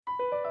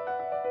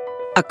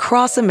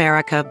Across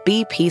America,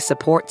 BP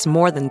supports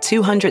more than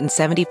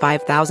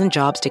 275,000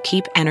 jobs to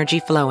keep energy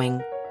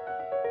flowing.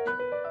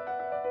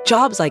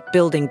 Jobs like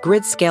building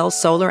grid-scale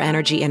solar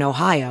energy in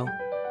Ohio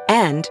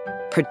and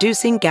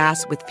producing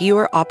gas with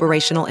fewer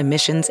operational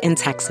emissions in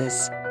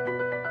Texas.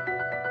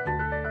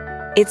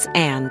 It's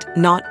and,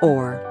 not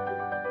or.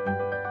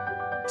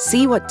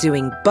 See what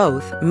doing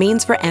both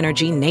means for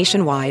energy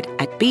nationwide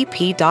at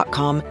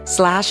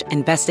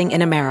bp.com/investing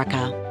in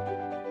America.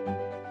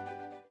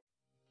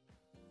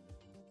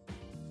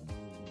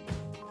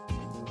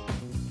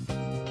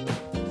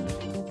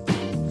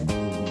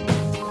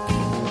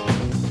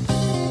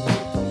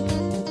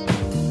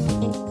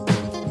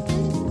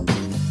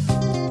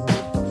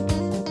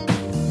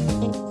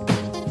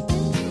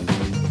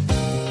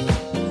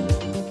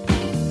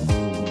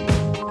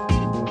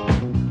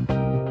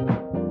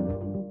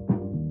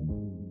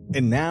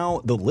 And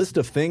now, the list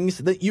of things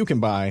that you can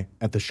buy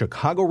at the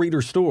Chicago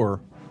Reader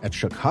store at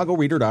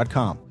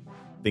chicagoreader.com.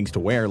 Things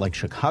to wear like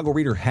Chicago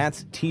Reader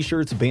hats,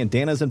 t-shirts,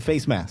 bandanas, and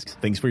face masks.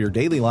 Things for your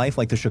daily life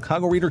like the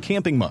Chicago Reader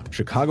camping mug,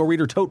 Chicago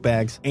Reader tote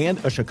bags, and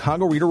a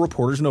Chicago Reader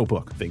reporter's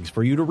notebook. Things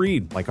for you to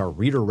read like our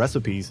reader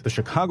recipes, the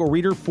Chicago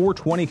Reader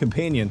 420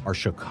 Companion, our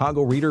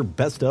Chicago Reader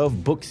Best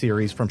of book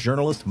series from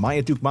journalists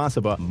Maya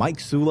Dukmasova, Mike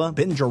Sula,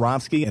 Ben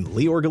Jarofsky, and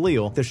Lior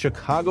Galil, the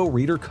Chicago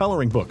Reader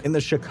coloring book, and the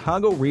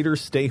Chicago Reader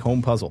Stay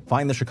Home Puzzle.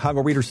 Find the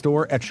Chicago Reader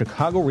store at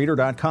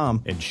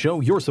chicagoreader.com and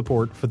show your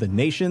support for the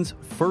nation's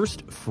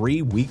first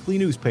free weekly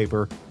newspaper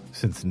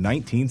since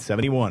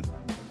 1971.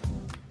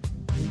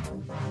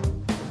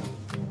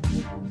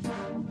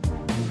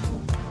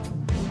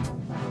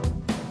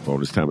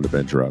 Bonus time of the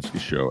Ben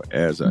Jarofsky Show.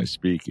 As I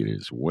speak, it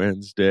is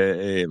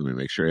Wednesday. Let me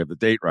make sure I have the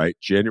date right.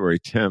 January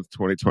 10th,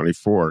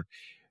 2024.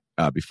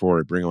 Before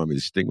I bring on my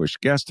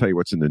distinguished guest, tell you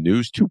what's in the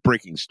news. 2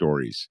 breaking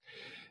stories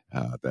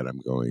that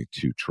I'm going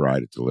to try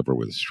to deliver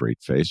with a straight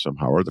face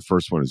somehow. Or the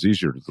first one is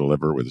easier to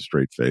deliver with a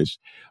straight face.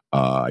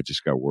 I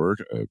just got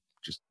word,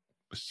 just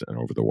sent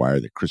over the wire,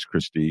 that Chris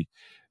Christie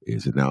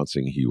is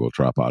announcing he will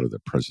drop out of the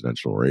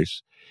presidential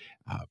race.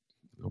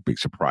 No big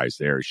surprise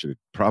there. He should have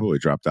probably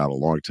dropped out a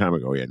long time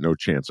ago. He had no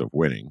chance of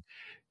winning.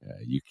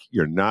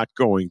 You're not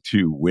going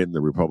to win the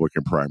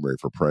Republican primary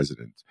for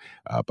president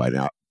by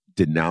now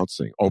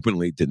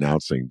openly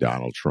denouncing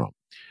Donald Trump.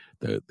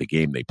 The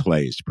game they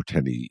play is to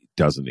pretend he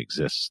doesn't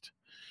exist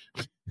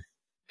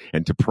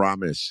and to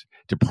promise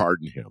to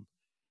pardon him.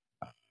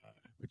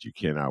 But you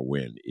cannot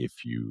win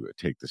if you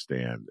take the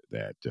stand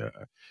that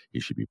he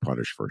should be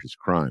punished for his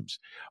crimes.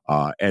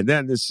 And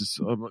then this is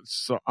an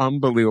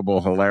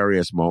unbelievable,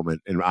 hilarious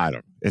moment. And I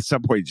don't know. At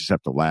some point, you just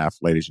have to laugh,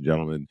 ladies and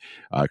gentlemen.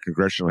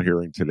 Congressional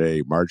hearing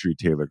today, Marjorie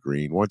Taylor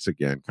Greene, once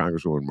again,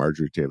 Congresswoman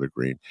Marjorie Taylor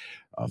Greene,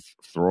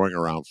 throwing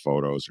around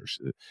photos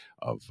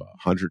of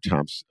Hunter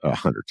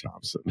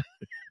Thompson.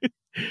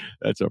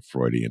 That's a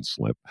Freudian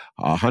slip.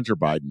 Hunter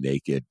Biden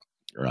naked.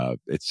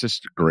 It's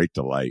just a great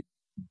delight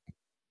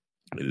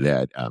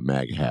that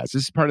MAGA has.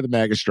 This is part of the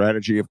MAGA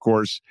strategy, of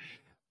course.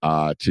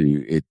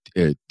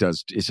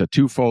 It's a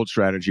twofold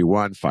strategy.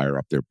 One, fire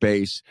up their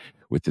base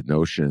with the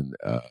notion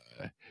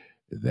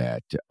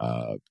that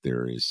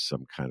there is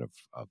some kind of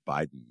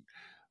Biden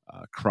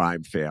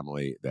crime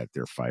family that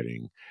they're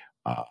fighting.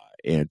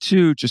 And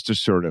two, just to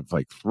sort of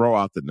like throw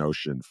out the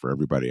notion for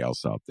everybody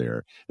else out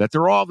there that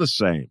they're all the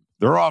same.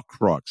 They're all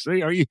crooks.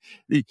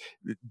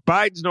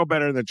 Biden's no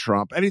better than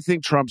Trump.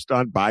 Anything Trump's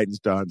done, Biden's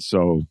done.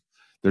 So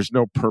there's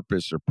no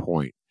purpose or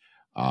point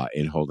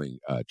in holding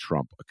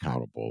Trump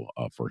accountable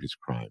for his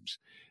crimes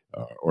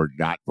or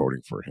not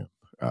voting for him.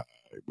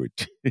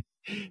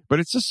 But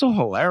it's just so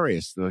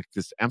hilarious, like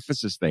this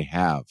emphasis they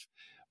have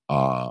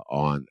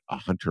on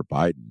Hunter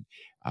Biden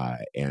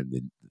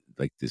and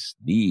like this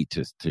need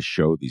to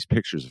show these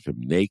pictures of him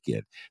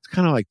naked. It's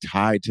kind of like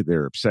tied to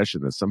their obsession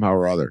that somehow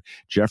or other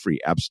Jeffrey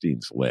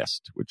Epstein's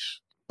list,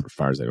 which as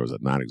far as I know was a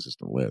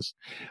non-existent list,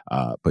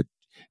 but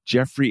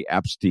Jeffrey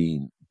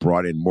Epstein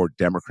brought in more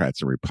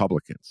Democrats and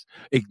Republicans,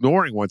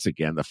 ignoring once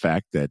again the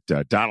fact that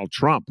Donald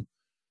Trump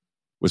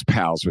was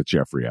pals with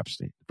Jeffrey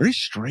Epstein. Very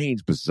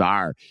strange,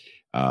 bizarre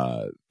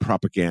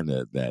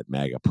propaganda that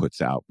MAGA puts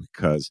out,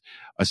 because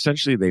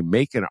essentially they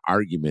make an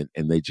argument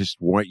and they just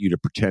want you to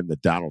pretend the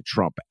Donald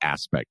Trump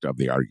aspect of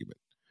the argument.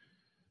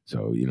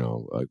 So,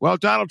 like, well,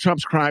 Donald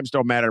Trump's crimes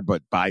don't matter,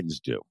 but Biden's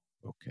do.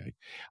 Okay.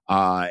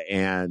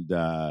 And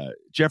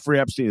Jeffrey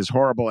Epstein is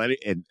horrible.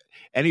 And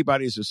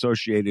anybody who's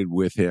associated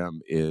with him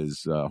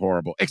is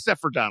horrible,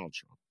 except for Donald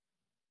Trump.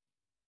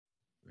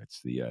 That's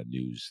the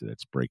news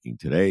that's breaking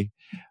today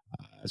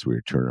as we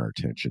turn our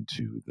attention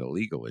to the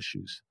legal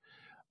issues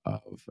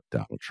of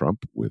Donald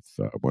Trump with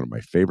one of my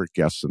favorite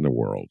guests in the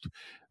world.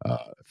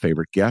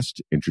 Favorite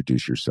guest,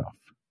 introduce yourself.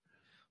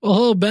 Well,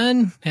 hello,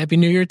 Ben. Happy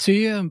New Year to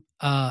you.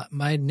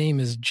 My name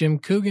is Jim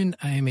Coogan.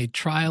 I am a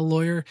trial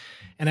lawyer,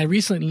 and I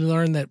recently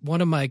learned that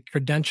one of my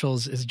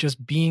credentials is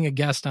just being a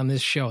guest on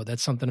this show.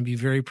 That's something to be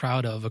very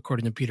proud of,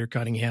 according to Peter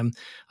Cunningham.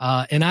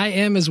 And I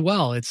am as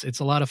well. It's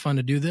a lot of fun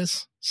to do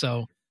this.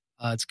 So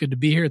it's good to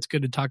be here. It's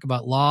good to talk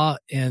about law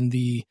and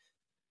the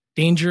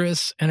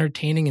dangerous,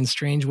 entertaining, and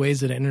strange ways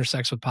that it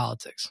intersects with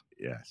politics.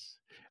 Yes.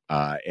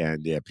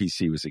 And yeah,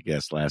 PC was a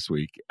guest last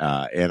week.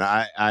 And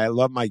I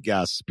love my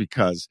guests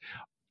because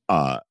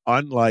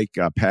unlike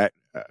Pat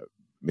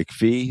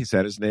McPhee, is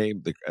that his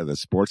name? The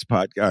sports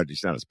podcast.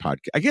 He's not his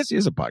podcast. I guess he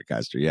is a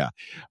podcaster. Yeah.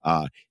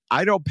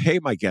 I don't pay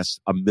my guests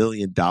 $1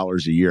 million a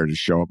year to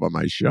show up on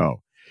my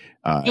show.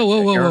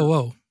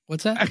 Whoa.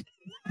 What's that?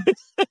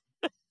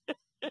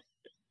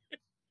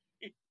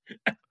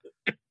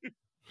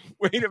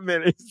 Wait a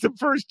minute. It's the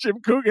first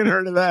Jim Coogan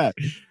heard of that.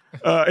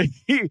 I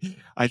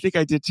think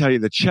I did tell you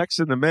the check's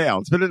in the mail.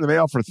 It's been in the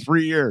mail for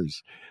 3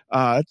 years.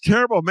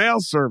 Terrible mail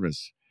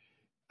service.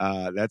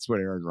 That's what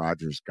Aaron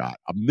Rodgers got.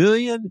 $1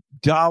 million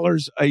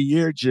a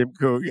year, Jim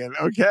Coogan.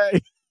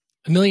 Okay.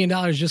 $1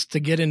 million just to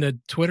get in a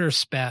Twitter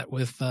spat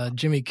with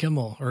Jimmy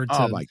Kimmel, or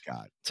to, oh my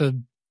God, to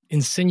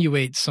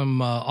insinuate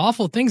some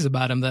awful things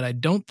about him that I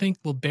don't think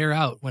will bear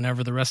out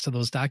whenever the rest of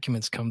those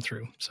documents come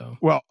through. So,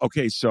 well,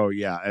 okay. So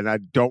yeah. And I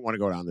don't want to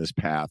go down this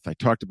path. I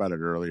talked about it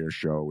earlier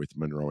show with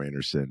Monroe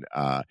Anderson.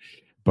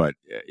 But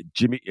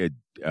Jimmy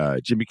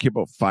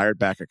Kimmel fired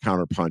back a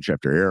counterpunch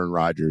after Aaron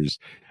Rodgers,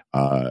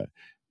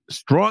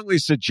 strongly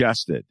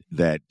suggested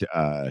that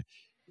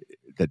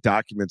the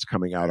documents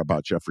coming out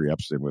about Jeffrey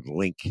Epstein would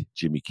link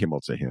Jimmy Kimmel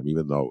to him,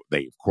 even though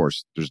they, of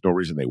course, there's no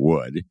reason they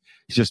would.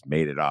 He's just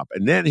made it up.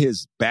 And then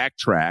his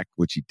backtrack,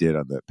 which he did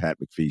on the Pat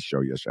McPhee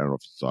show yesterday, I don't know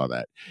if you saw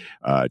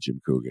that,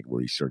 Jim Coogan,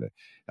 where he sort of,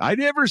 I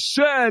never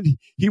said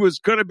he was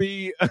going to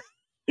be,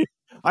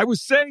 I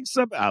was saying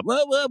something,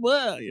 blah, blah,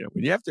 blah. You know,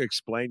 when you have to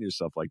explain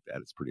yourself like that,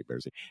 it's pretty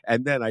embarrassing.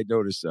 And then I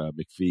noticed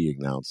McPhee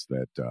announced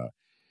that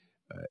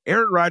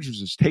Aaron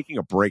Rodgers is taking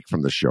a break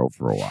from the show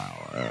for a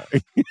while.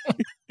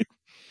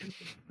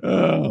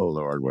 Oh,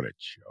 Lord, what a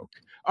joke.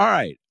 All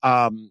right.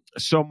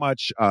 So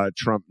much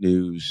Trump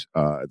news,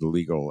 the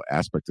legal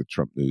aspect of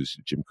Trump news.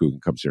 Jim Coogan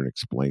comes here and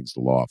explains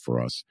the law for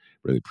us.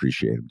 Really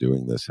appreciate him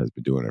doing this. Has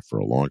been doing it for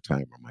a long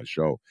time on my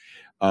show.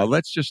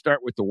 Let's just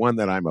start with the one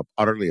that I'm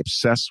utterly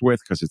obsessed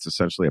with, because it's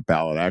essentially a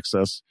ballot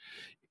access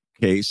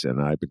case,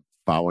 and I've been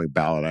following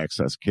ballot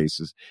access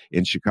cases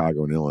in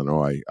Chicago and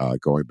Illinois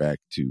going back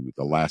to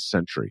the last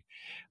century.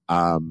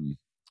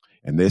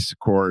 And this, of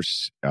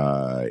course,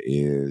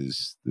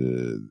 is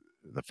the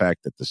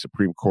fact that the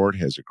Supreme Court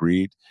has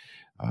agreed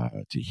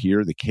to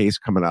hear the case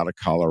coming out of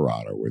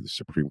Colorado, where the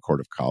Supreme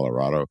Court of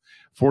Colorado,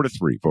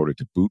 4-3, voted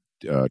to boot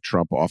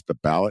Trump off the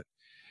ballot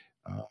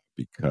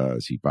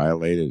because he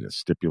violated a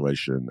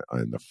stipulation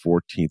in the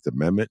 14th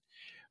Amendment.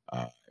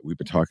 We've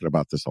been talking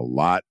about this a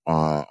lot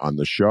on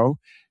the show.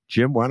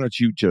 Jim, why don't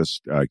you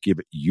just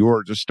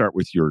just start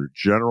with your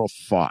general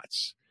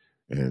thoughts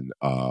and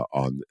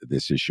on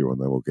this issue, and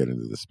then we'll get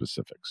into the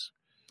specifics.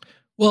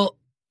 Well,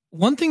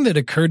 one thing that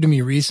occurred to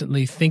me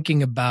recently,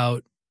 thinking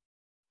about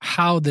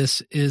how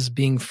this is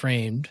being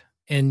framed,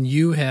 and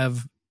you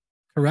have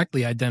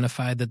correctly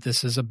identified that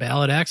this is a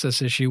ballot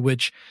access issue,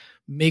 which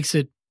makes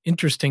it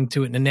interesting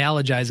to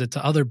analogize it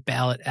to other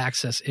ballot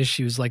access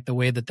issues, like the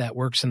way that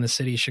works in the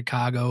city of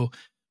Chicago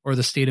or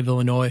the state of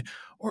Illinois,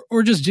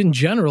 or just in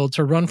general.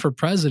 To run for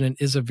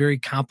president is a very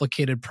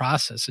complicated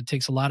process. It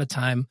takes a lot of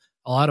time,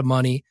 a lot of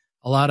money,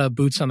 a lot of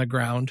boots on the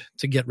ground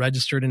to get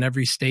registered in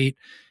every state.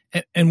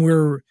 And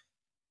we're,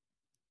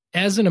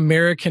 as an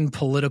American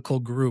political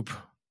group,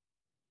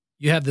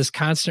 you have this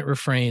constant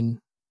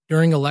refrain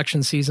during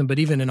election season, but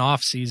even in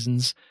off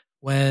seasons,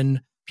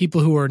 when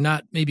people who are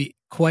not maybe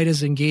quite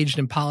as engaged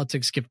in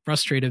politics get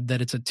frustrated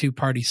that it's a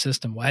two-party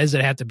system. Why does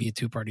it have to be a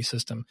two-party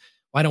system?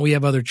 Why don't we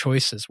have other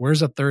choices?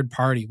 Where's a third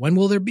party? When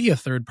will there be a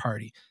third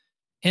party?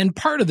 And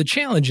part of the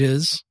challenge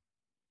is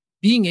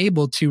being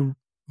able to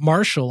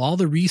marshal all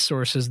the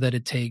resources that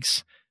it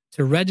takes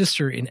to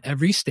register in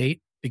every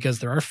state, because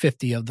there are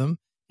 50 of them,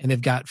 and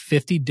they've got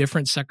 50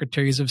 different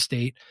secretaries of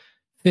state,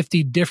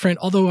 50 different,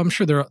 although I'm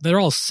sure they're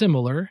all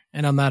similar,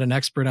 and I'm not an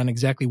expert on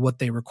exactly what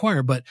they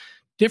require, but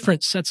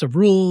different sets of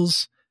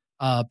rules,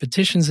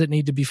 petitions that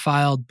need to be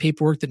filed,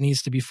 paperwork that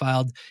needs to be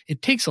filed.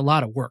 It takes a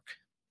lot of work.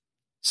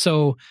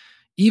 So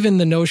even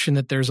the notion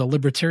that there's a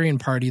Libertarian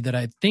Party that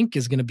I think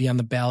is going to be on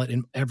the ballot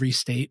in every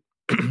state,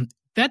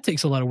 that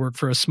takes a lot of work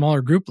for a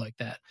smaller group like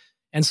that.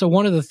 And so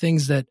one of the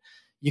things that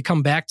you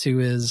come back to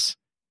is,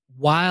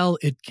 while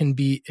it can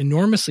be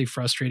enormously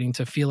frustrating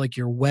to feel like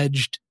you're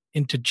wedged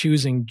into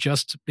choosing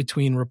just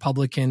between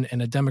Republican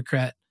and a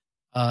Democrat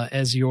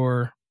as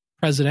your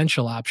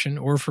presidential option,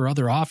 or for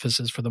other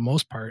offices for the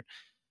most part,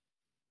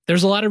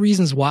 there's a lot of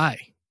reasons why.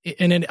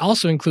 And it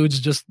also includes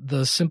just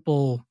the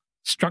simple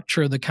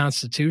structure of the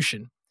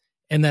Constitution,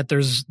 and that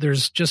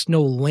there's just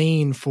no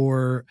lane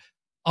for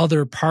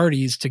other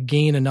parties to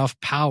gain enough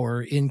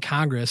power in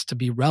Congress to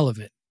be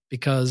relevant,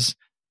 because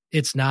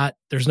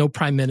there's no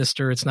prime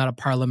minister. It's not a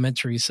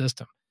parliamentary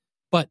system.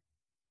 But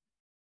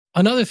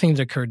another thing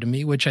that occurred to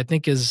me, which I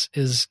think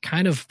is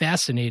kind of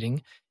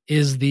fascinating,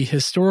 is the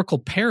historical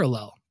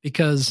parallel.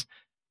 Because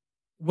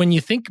when you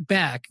think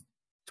back,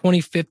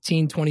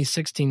 2015,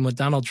 2016, when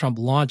Donald Trump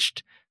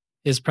launched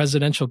his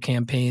presidential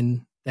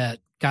campaign that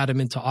got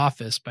him into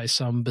office by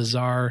some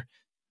bizarre,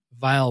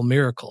 vile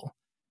miracle,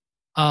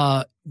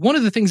 one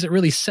of the things that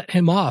really set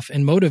him off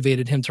and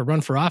motivated him to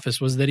run for office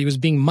was that he was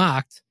being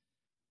mocked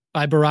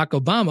by Barack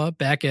Obama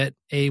back at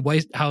a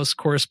White House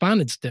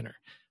Correspondents' Dinner.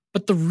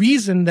 But the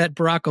reason that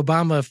Barack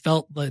Obama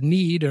felt the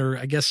need, or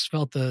I guess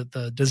felt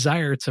the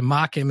desire to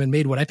mock him and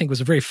made what I think was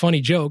a very funny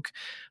joke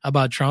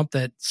about Trump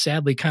that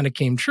sadly kind of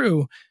came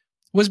true,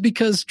 was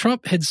because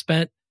Trump had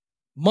spent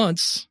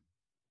months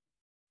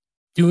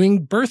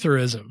doing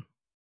birtherism,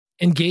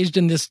 engaged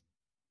in this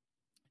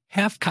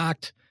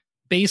half-cocked,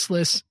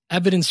 baseless,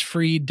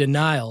 evidence-free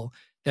denial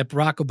that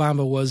Barack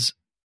Obama was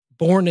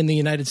born in the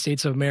United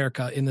States of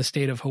America in the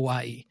state of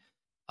Hawaii.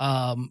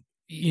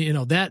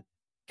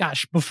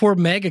 Before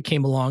MAGA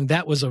came along,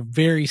 that was a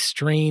very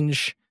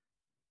strange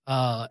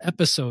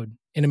episode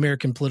in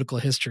American political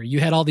history. You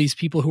had all these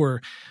people who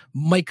were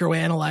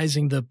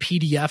microanalyzing the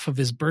PDF of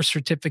his birth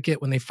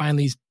certificate when they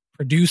finally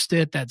produced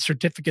it. That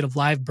certificate of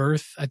live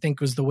birth, I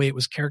think, was the way it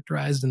was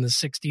characterized in the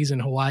 60s in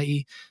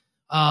Hawaii.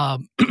 I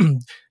can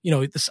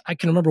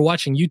remember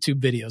watching YouTube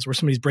videos where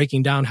somebody's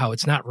breaking down how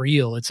it's not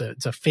real. It's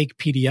a fake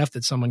PDF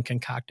that someone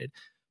concocted.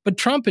 But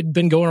Trump had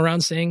been going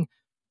around saying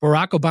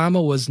Barack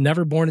Obama was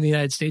never born in the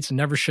United States and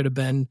never should have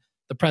been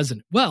the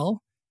president.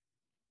 Well,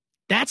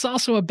 that's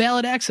also a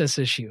ballot access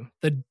issue.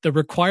 The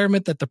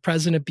requirement that the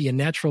president be a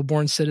natural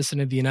born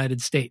citizen of the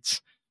United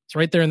States. It's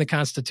right there in the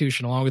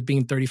Constitution, along with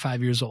being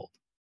 35 years old.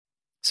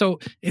 So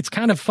it's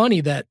kind of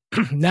funny that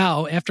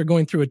now, after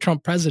going through a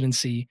Trump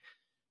presidency,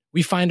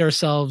 we find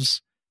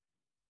ourselves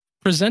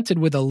presented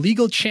with a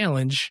legal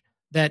challenge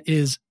that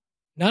is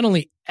not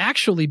only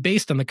actually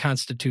based on the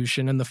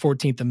Constitution and the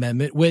 14th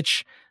Amendment,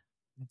 which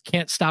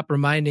can't stop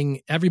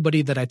reminding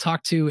everybody that I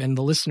talk to and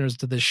the listeners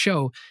to this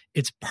show,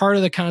 it's part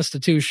of the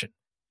Constitution.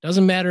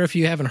 Doesn't matter if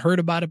you haven't heard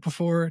about it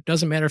before.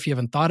 Doesn't matter if you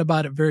haven't thought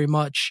about it very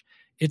much.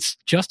 It's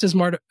just as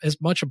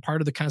much a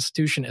part of the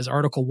Constitution as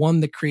Article 1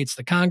 that creates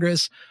the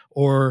Congress,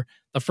 or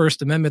the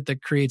First Amendment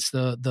that creates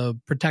the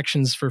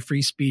protections for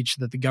free speech,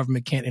 that the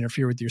government can't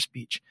interfere with your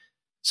speech.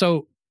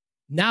 So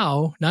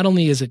now, not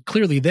only is it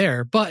clearly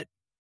there, but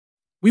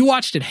we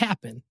watched it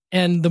happen.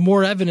 And the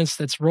more evidence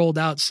that's rolled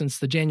out since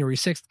the January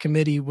 6th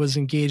committee was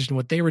engaged in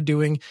what they were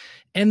doing,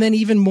 and then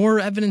even more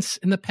evidence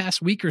in the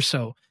past week or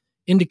so,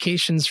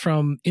 indications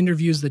from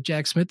interviews that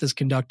Jack Smith has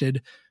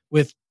conducted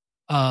with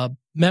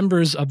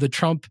members of the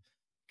Trump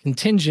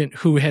contingent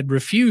who had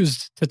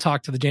refused to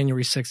talk to the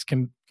January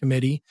 6th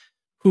committee,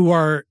 who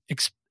are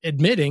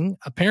admitting,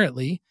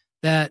 apparently,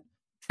 that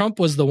Trump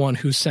was the one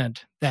who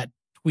sent that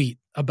tweet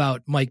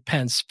about Mike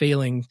Pence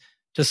failing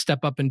to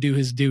step up and do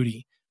his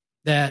duty,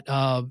 that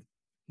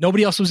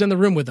nobody else was in the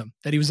room with him,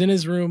 that he was in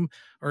his room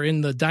or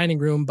in the dining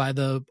room by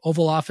the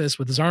Oval Office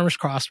with his arms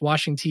crossed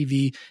watching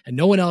TV, and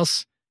no one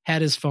else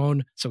had his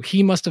phone, so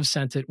he must have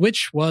sent it,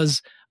 which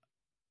was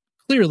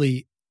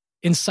clearly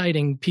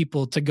inciting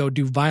people to go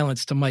do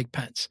violence to Mike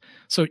Pence.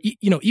 So,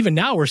 even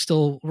now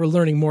we're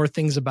learning more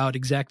things about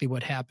exactly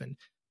what happened.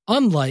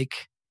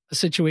 Unlike a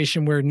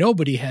situation where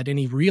nobody had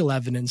any real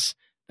evidence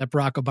that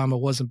Barack Obama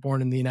wasn't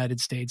born in the United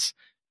States,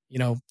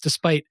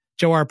 despite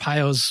Joe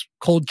Arpaio's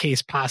cold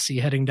case posse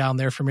heading down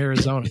there from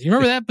Arizona. You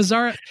remember that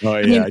bizarre? Oh,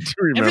 yeah, I do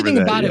remember everything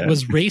that, about yeah. it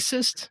was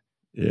racist,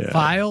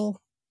 vile,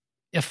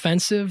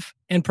 offensive,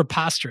 and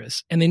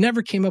preposterous. And they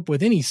never came up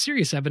with any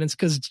serious evidence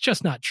because it's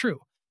just not true.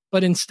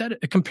 But instead,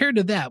 compared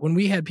to that, when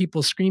we had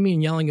people screaming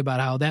and yelling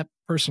about how that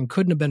person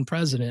couldn't have been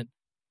president,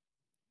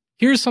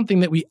 here's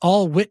something that we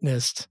all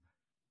witnessed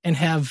and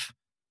have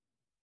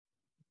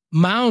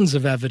mounds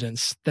of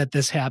evidence that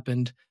this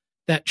happened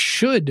that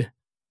should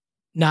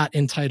not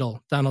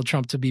entitle Donald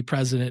Trump to be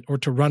president or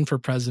to run for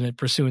president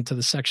pursuant to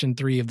the Section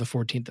 3 of the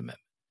 14th Amendment.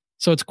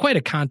 So it's quite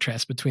a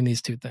contrast between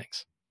these two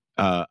things.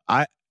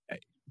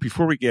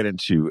 Before we get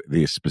into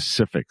the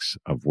specifics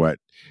of what,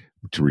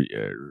 to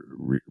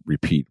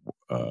repeat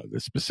the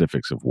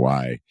specifics of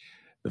why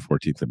the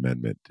 14th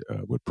Amendment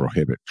would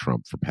prohibit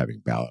Trump from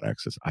having ballot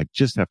access, I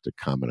just have to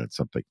comment on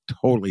something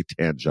totally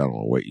tangential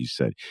on what you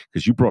said,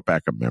 because you brought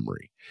back a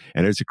memory.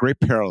 And there's a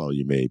great parallel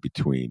you made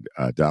between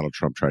Donald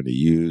Trump trying to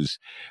use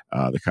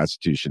the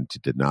Constitution to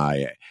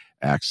deny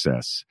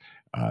access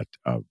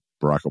of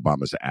Barack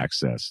Obama's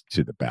access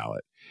to the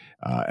ballot,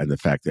 and the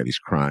fact that he's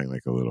crying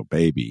like a little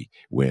baby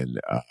when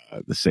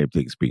the same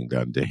thing's being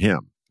done to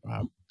him.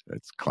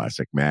 It's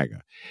classic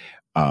MAGA.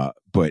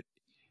 But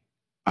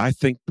I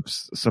think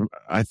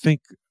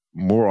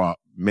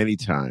many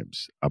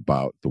times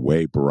about the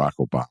way Barack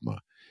Obama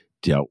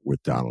dealt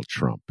with Donald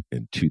Trump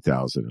in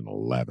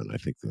 2011. I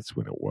think that's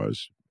when it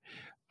was.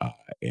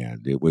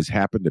 And it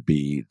happened to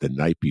be the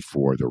night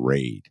before the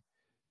raid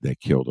that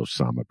killed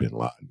Osama bin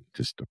Laden.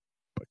 Just a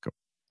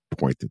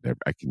point that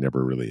I can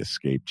never really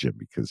escape, Jim,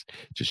 because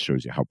it just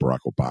shows you how Barack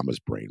Obama's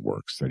brain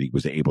works, that he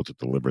was able to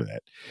deliver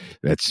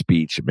that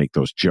speech and make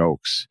those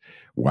jokes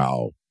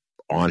while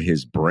on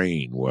his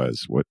brain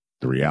was what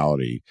the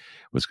reality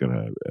was going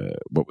to,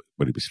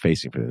 what he was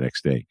facing for the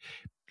next day.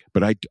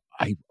 But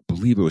I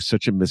believe it was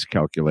such a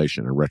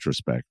miscalculation in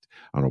retrospect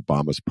on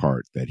Obama's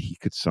part that he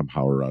could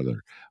somehow or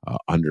other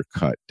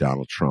undercut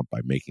Donald Trump by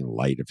making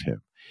light of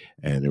him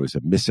And it was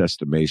a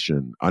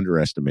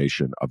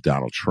underestimation of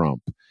Donald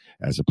Trump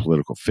as a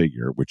political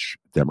figure, which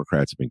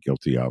Democrats have been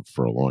guilty of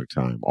for a long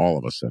time. All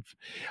of us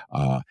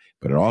have.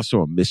 But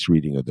also a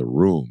misreading of the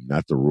room,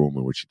 not the room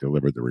in which he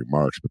delivered the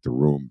remarks, but the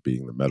room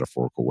being the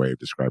metaphorical way of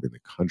describing the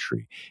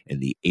country and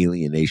the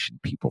alienation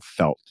people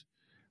felt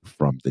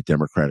from the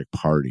Democratic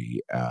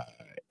Party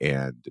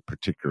and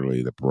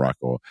particularly the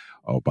Barack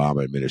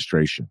Obama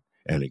administration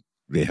and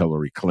the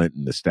Hillary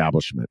Clinton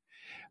establishment.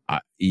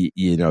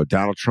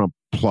 Donald Trump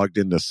plugged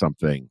into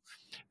something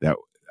that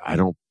I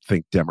don't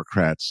think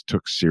Democrats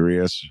took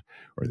serious,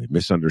 or they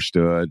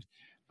misunderstood,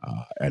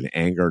 an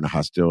anger and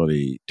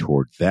hostility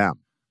toward them.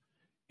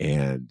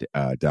 And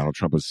Donald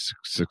Trump was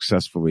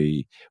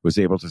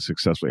able to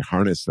successfully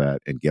harness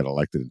that and get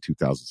elected in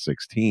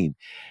 2016.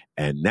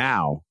 And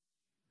now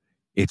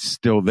it's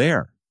still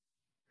there.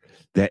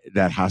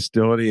 That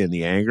hostility and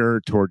the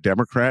anger toward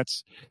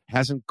Democrats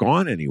hasn't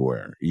gone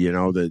anywhere.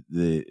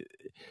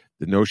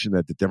 The notion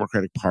that the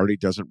Democratic Party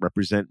doesn't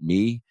represent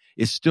me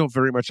is still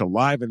very much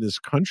alive in this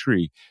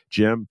country,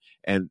 Jim.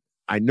 And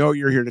I know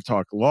you're here to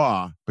talk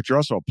law, but you're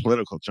also a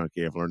political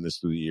junkie. I've learned this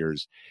through the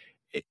years.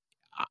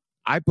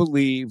 I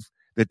believe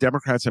that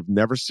Democrats have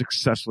never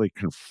successfully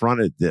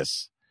confronted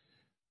this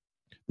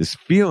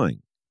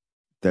feeling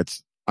that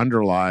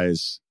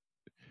underlies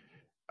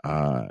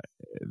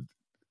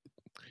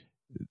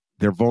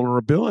their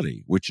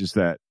vulnerability, which is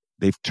that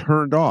they've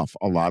turned off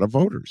a lot of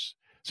voters.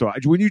 So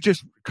when you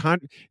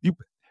you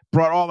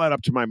brought all that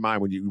up to my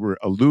mind when you were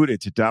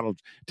alluded to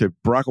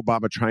Barack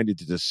Obama trying to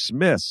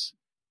dismiss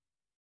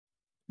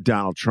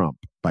Donald Trump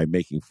by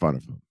making fun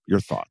of him. Your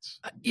thoughts?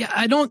 Yeah,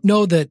 I don't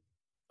know that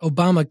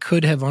Obama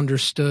could have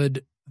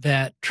understood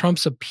that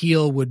Trump's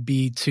appeal would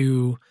be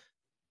to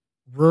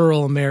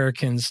rural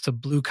Americans, to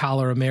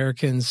blue-collar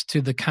Americans,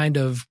 to the kind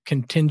of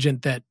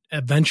contingent that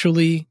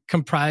eventually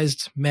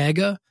comprised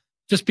MAGA,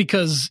 just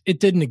because it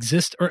didn't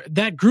exist, or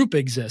that group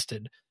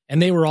existed.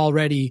 And they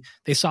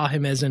saw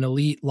him as an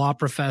elite law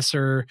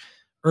professor,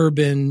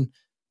 urban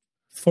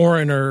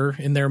foreigner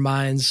in their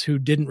minds who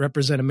didn't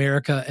represent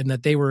America, and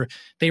that they were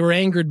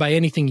angered by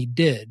anything he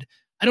did.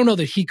 I don't know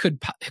that he could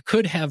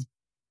have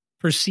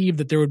perceived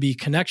that there would be a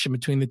connection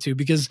between the two,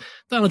 because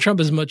Donald Trump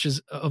is as much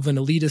of an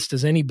elitist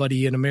as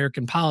anybody in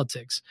American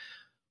politics.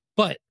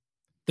 But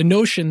the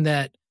notion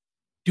that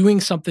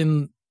doing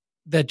something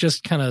that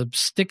just kind of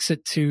sticks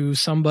it to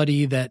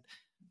somebody that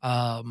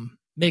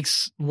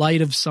makes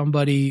light of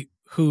somebody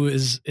who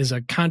is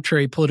a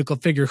contrary political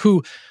figure,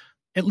 who,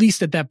 at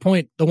least at that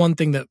point, the one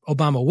thing that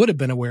Obama would have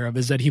been aware of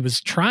is that he was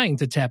trying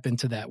to tap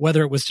into that,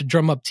 whether it was to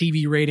drum up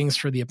TV ratings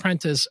for The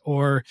Apprentice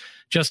or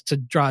just to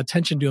draw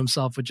attention to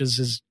himself, which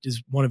is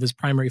one of his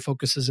primary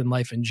focuses in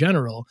life in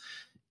general.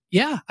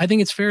 Yeah, I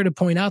think it's fair to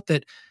point out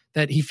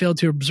that he failed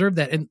to observe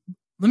that. And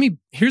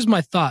here's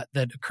my thought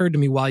that occurred to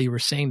me while you were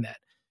saying that.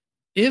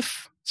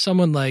 If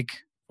someone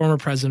like former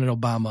President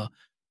Obama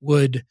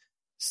would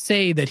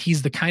say that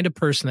he's the kind of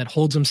person that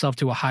holds himself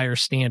to a higher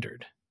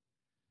standard,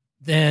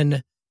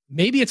 then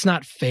maybe it's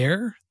not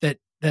fair that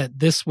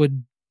this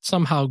would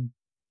somehow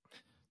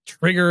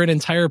trigger an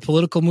entire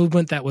political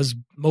movement that was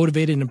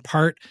motivated in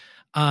part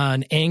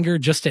on anger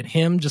just at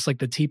him, just like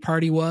the Tea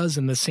Party was,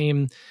 and the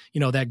same,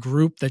 that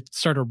group that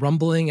started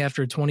rumbling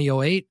after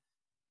 2008.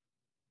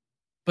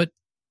 But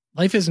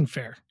life isn't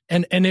fair.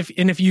 And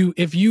if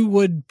you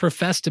would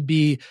profess to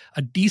be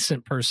a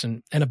decent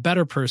person and a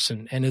better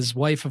person, and his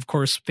wife, of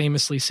course,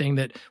 famously saying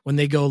that when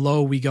they go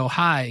low, we go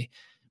high.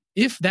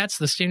 If that's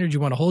the standard you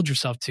want to hold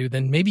yourself to,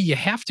 then maybe you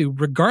have to,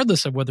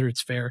 regardless of whether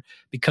it's fair,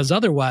 because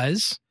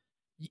otherwise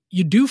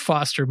you do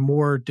foster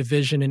more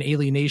division and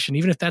alienation,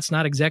 even if that's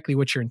not exactly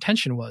what your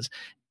intention was.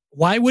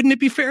 Why wouldn't it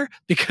be fair?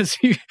 Because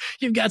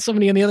you've got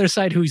somebody on the other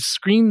side who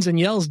screams and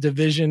yells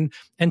division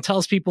and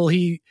tells people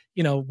he,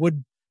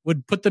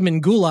 would put them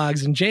in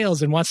gulags and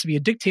jails and wants to be a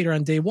dictator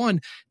on day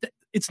one.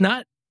 There's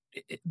not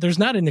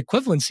an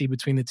equivalency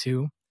between the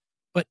two,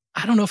 but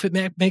I don't know if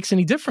it makes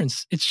any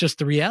difference. It's just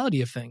the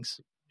reality of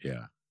things.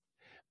 Yeah.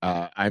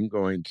 I'm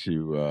going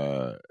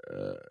to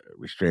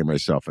restrain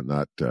myself and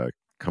not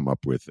come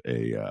up with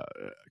a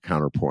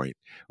counterpoint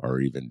or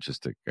even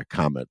just a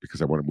comment,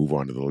 because I want to move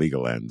on to the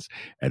legal ends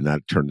and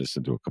not turn this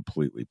into a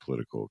completely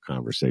political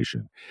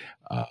conversation.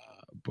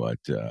 But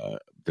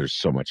there's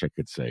so much I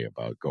could say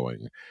about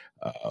going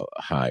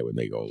high when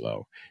they go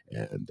low.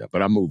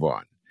 But I'll move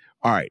on.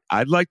 All right.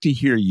 I'd like to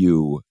hear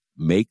you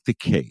make the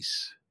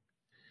case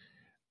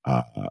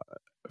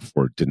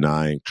for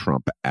denying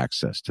Trump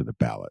access to the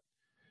ballot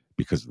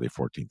because of the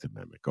 14th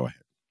Amendment. Go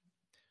ahead.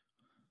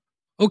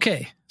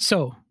 Okay.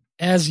 So,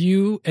 as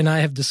you and I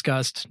have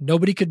discussed,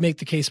 nobody could make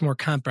the case more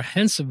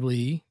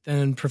comprehensively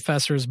than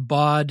Professors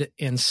Baud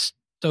and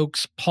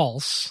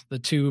Stokes-Pulse, the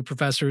two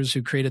professors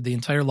who created the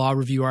entire law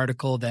review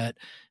article that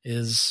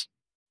is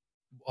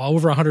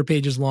over 100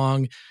 pages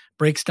long,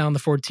 breaks down the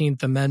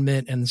 14th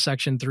Amendment and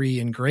Section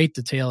 3 in great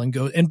detail,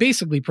 and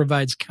basically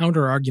provides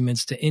counter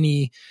arguments to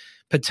any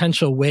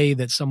potential way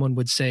that someone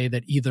would say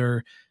that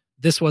either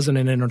this wasn't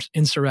an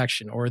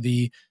insurrection or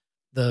the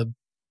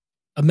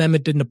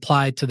amendment didn't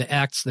apply to the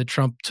acts that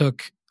Trump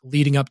took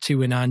leading up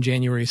to and on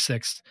January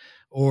 6th,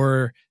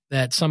 or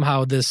that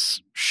somehow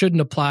this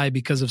shouldn't apply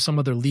because of some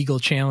other legal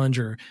challenge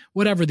or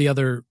whatever the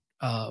other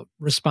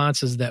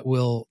responses that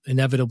will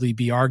inevitably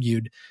be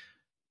argued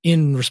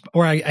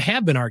or I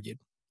have been argued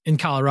in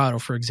Colorado,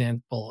 for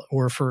example,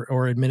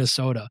 or in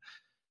Minnesota.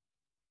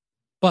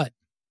 But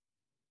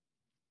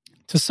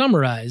to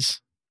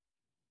summarize,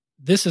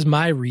 this is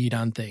my read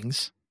on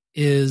things,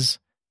 is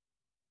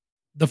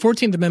the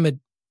 14th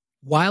Amendment,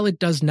 while it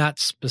does not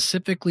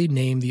specifically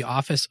name the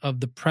office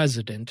of the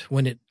president,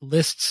 when it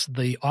lists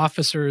the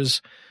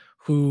officers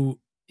who,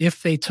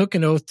 if they took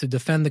an oath to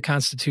defend the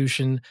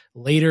Constitution,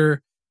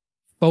 later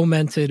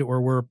fomented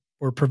or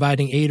were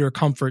providing aid or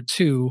comfort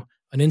to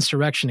an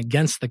insurrection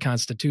against the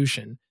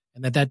Constitution,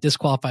 and that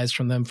disqualifies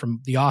them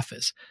from the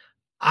office,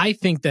 I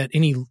think that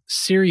any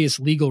serious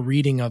legal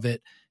reading of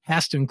it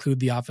has to include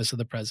the office of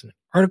the president.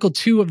 Article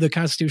 2 of the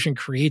Constitution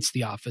creates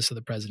the office of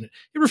the president.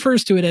 It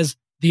refers to it as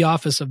the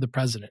office of the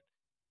president.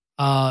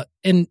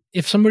 And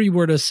if somebody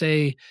were to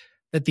say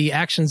that the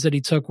actions that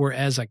he took were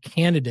as a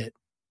candidate,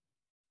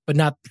 but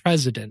not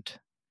president,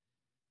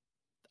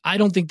 I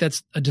don't think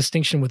that's a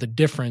distinction with a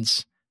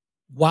difference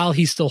while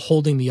he's still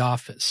holding the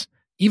office.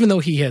 Even though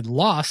he had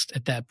lost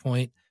at that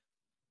point,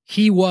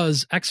 he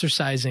was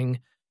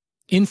exercising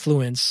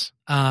influence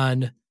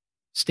on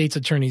states'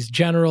 attorneys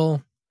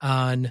general,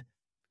 on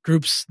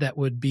groups that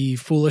would be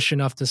foolish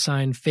enough to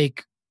sign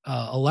fake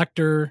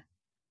elector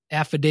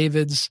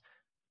affidavits,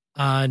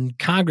 on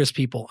Congress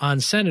people, on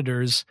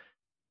senators,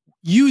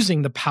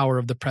 using the power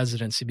of the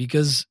presidency,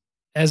 because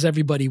as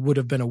everybody would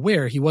have been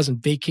aware, he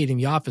wasn't vacating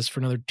the office for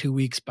another 2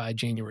 weeks by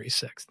January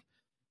 6th.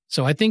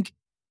 So I think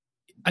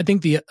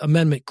the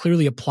amendment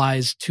clearly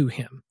applies to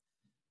him.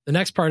 The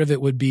next part of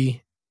it would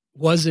be,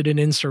 was it an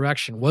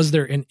insurrection? Was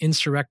there an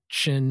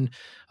insurrection,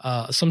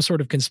 some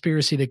sort of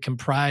conspiracy that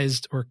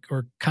comprised or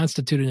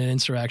constituted an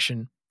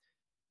insurrection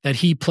that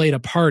he played a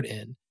part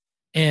in?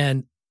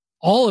 And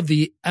all of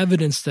the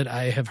evidence that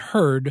I have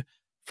heard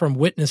from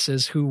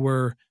witnesses who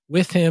were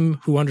with him,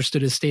 who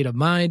understood his state of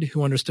mind,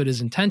 who understood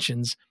his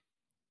intentions,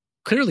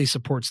 clearly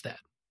supports that.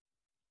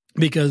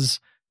 Because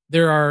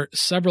there are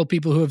several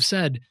people who have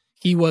said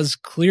he was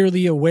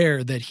clearly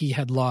aware that he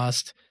had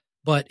lost,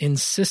 but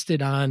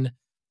insisted on,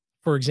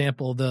 for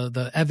example,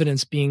 the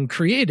evidence being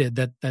created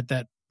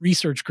that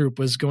research group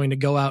was going to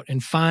go out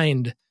and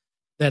find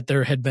that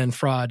there had been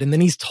fraud. And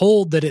then he's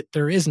told that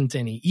there isn't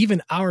any.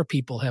 Even our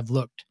people have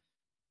looked.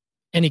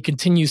 And he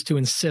continues to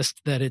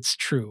insist that it's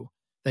true,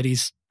 that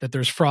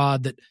there's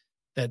fraud,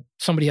 that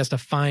somebody has to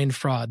find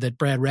fraud, that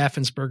Brad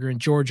Raffensperger in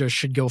Georgia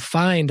should go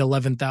find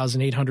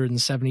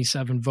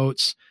 11,877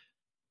 votes.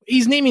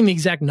 He's naming the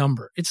exact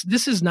number.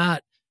 This is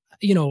not,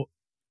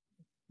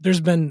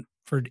 there's been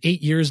for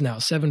 8 years now,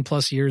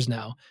 7+ years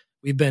now,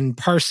 we've been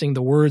parsing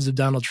the words of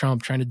Donald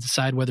Trump, trying to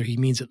decide whether he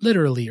means it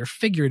literally or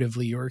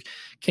figuratively, or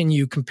can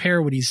you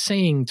compare what he's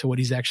saying to what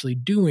he's actually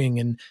doing?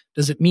 And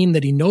does it mean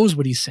that he knows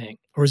what he's saying?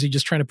 Or is he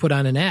just trying to put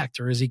on an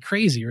act? Or is he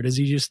crazy? Or does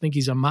he just think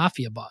he's a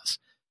mafia boss?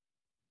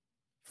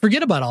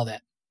 Forget about all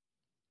that.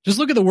 Just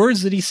look at the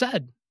words that he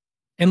said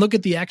and look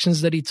at the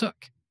actions that he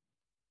took.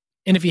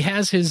 And if he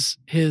has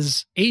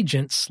his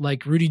agents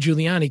like Rudy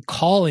Giuliani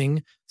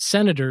calling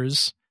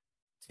senators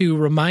to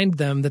remind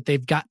them that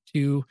they've got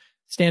to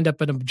stand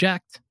up and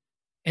object,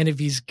 and if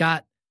he's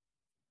got,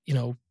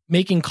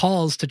 making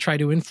calls to try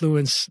to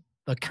influence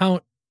the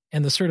count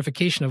and the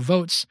certification of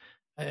votes,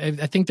 I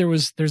think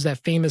there's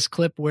that famous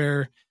clip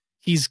where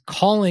he's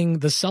calling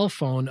the cell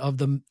phone of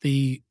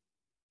the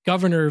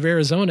governor of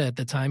Arizona at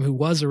the time, who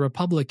was a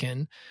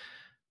Republican,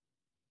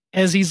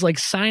 as he's like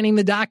signing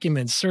the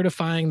documents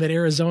certifying that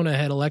Arizona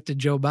had elected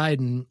Joe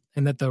Biden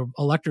and that the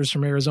electors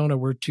from Arizona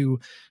were to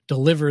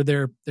deliver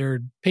their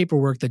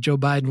paperwork that Joe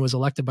Biden was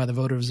elected by the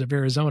voters of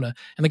Arizona.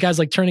 And the guy's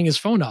like turning his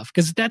phone off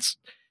because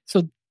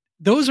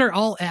those are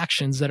all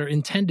actions that are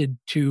intended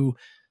to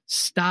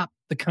stop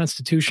the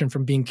Constitution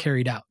from being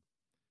carried out.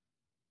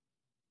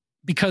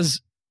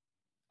 Because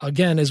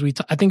again, I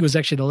think it was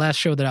actually the last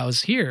show that I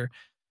was here,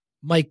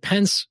 Mike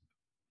Pence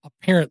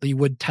apparently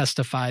would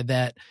testify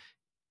that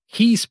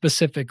he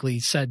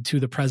specifically said to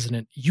the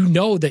president, you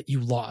know that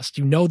you lost,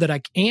 you know that I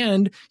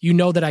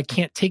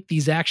can't take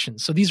these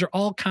actions. So these are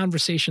all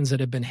conversations that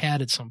have been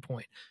had at some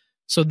point.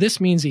 So this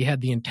means he had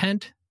the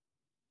intent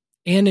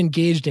and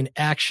engaged in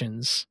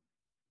actions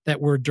that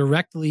were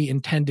directly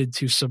intended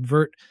to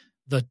subvert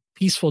the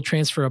peaceful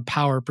transfer of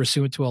power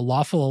pursuant to a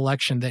lawful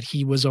election that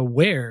he was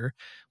aware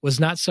was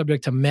not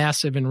subject to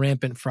massive and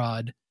rampant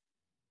fraud,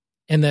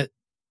 and that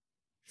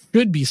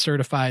should be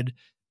certified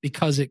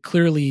because it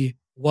clearly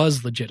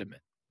was legitimate.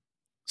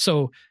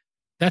 So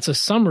that's a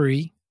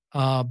summary,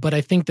 but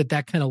I think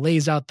that kind of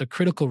lays out the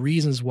critical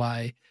reasons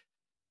why.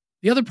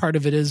 The other part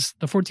of it is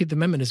the 14th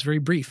Amendment is very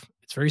brief.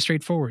 It's very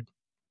straightforward.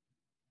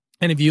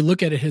 And if you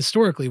look at it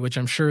historically, which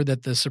I'm sure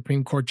that the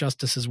Supreme Court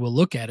justices will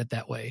look at it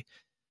that way,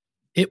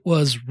 it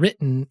was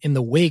written in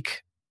the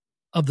wake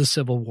of the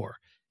Civil War.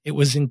 It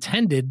was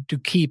intended to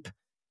keep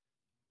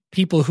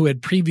people who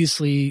had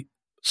previously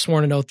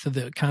sworn an oath to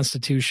the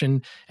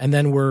Constitution and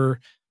then were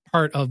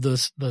part of the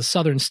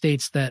southern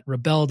states that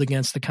rebelled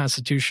against the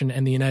Constitution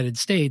and the United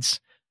States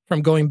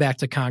from going back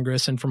to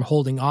Congress and from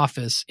holding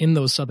office in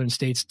those southern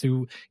states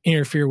to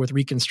interfere with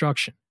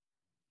Reconstruction.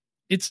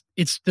 It's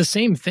the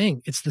same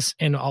thing. It's this,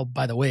 and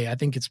by the way, I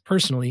think it's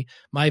personally,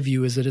 my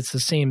view is that it's the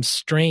same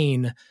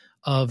strain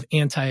of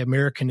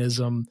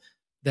anti-Americanism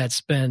that's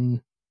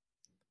been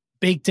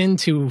baked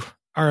into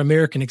our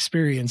American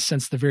experience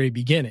since the very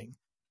beginning.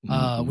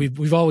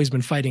 We've always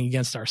been fighting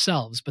against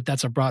ourselves, but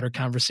that's a broader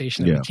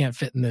conversation that we can't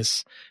fit in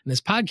this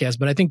podcast.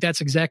 But I think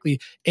that's exactly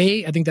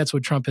I think that's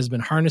what Trump has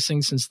been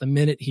harnessing since the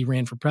minute he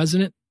ran for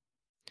president.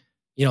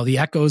 You know, the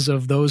echoes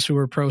of those who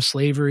were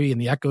pro-slavery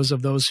and the echoes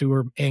of those who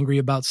were angry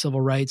about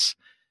civil rights.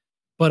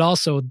 But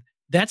also,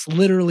 that's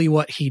literally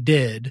what he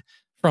did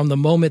from the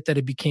moment that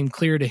it became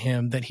clear to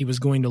him that he was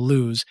going to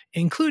lose,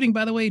 including,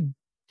 by the way,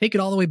 take it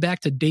all the way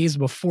back to days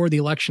before the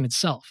election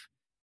itself.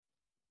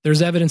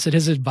 There's evidence that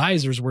his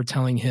advisors were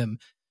telling him,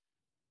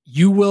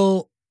 it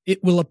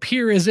will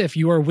appear as if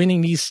you are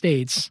winning these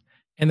states,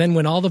 and then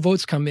when all the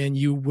votes come in,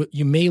 you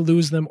may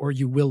lose them or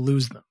you will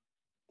lose them.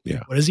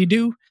 Yeah. What does he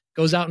do?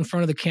 Goes out in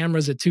front of the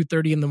cameras at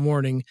 2:30 in the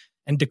morning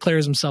and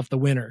declares himself the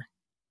winner.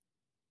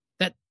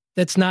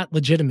 That's not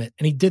legitimate.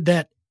 And he did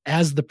that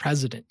as the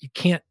president. You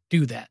can't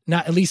do that.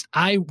 Not, at least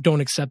I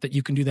don't accept that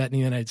you can do that in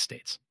the United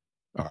States.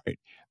 All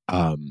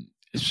right.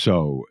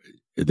 So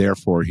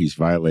therefore, he's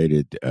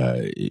violated,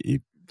 to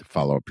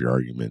follow up your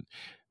argument,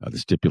 the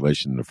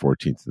stipulation in the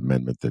 14th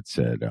Amendment that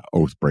said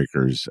oath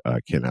breakers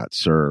cannot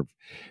serve,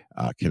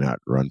 cannot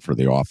run for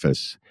the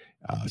office.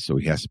 So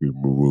he has to be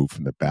removed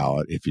from the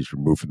ballot. If he's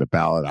removed from the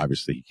ballot,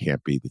 obviously he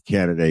can't be the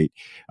candidate,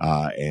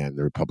 and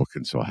the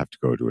Republicans will have to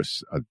go to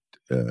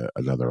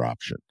another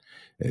option,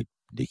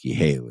 Nikki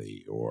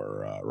Haley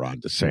or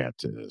Ron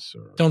DeSantis.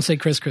 Or, don't say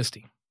Chris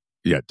Christie.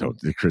 Yeah, don't.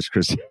 Chris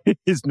Christie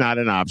is not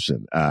an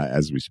option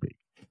as we speak.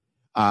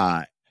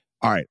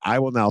 All right, I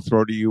will now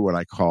throw to you what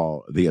I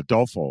call the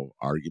Adolfo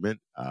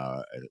argument,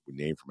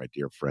 named for my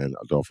dear friend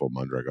Adolfo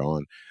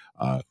Mondragon,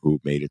 who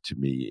made it to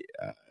me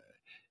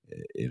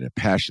in a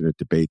passionate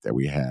debate that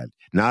we had,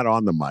 not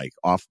on the mic,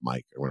 off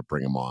mic. I want to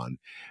bring him on.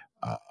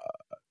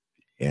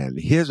 And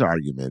his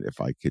argument,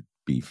 if I could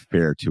be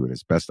fair to it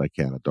as best I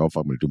can, Adolfo,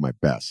 I'm going to do my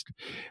best,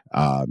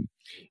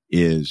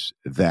 is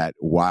that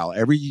while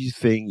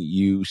everything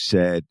you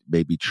said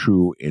may be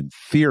true in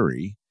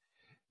theory,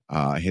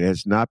 it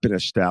has not been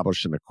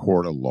established in a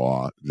court of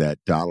law that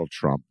Donald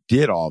Trump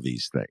did all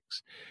these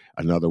things.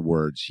 In other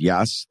words,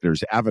 yes,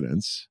 there's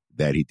evidence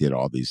that he did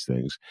all these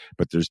things,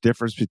 but there's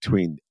difference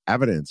between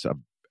evidence of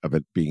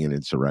it being an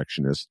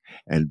insurrectionist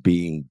and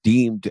being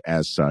deemed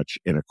as such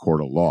in a court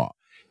of law.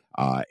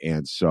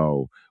 And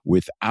so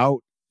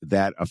without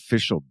that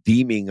official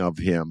deeming of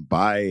him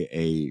by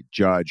a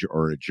judge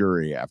or a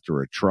jury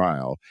after a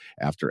trial,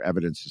 after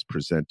evidence is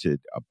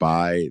presented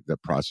by the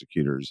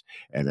prosecutors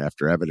and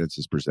after evidence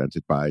is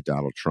presented by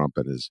Donald Trump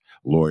and his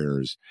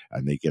lawyers,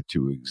 and they get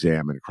to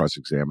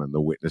cross-examine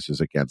the witnesses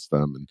against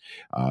them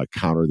and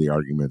counter the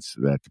arguments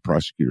that the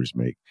prosecutors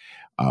make.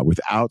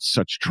 Without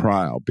such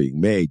trial being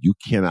made, you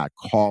cannot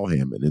call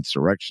him an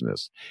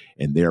insurrectionist,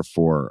 and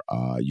therefore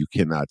you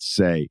cannot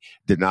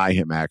deny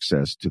him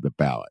access to the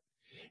ballot.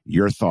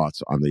 Your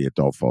thoughts on the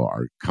Adolfo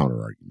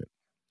counter argument?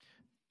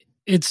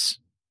 It's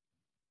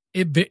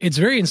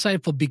very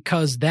insightful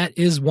because that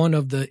is one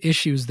of the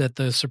issues that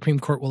the Supreme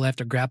Court will have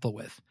to grapple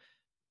with.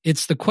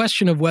 It's the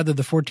question of whether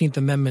the 14th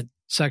Amendment,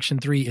 Section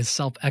 3, is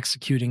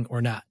self-executing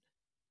or not.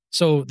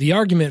 So the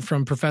argument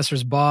from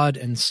Professors Baud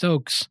and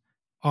Stokes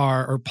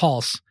or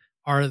Pulse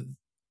are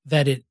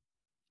that it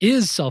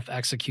is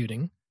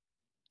self-executing,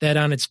 that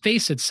on its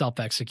face it's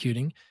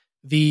self-executing.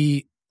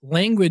 The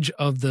language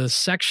of the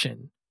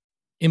section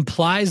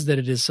implies that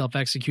it is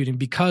self-executing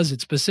because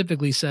it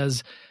specifically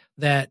says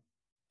that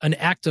an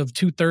act of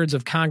 2/3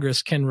 of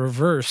Congress can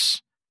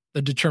reverse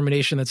the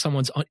determination that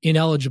someone's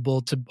ineligible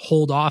to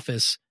hold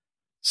office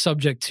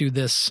subject to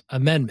this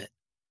amendment.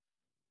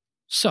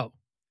 So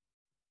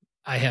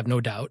I have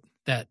no doubt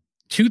that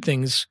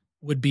these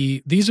would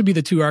be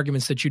the two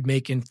arguments that you'd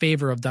make in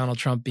favor of Donald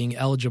Trump being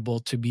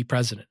eligible to be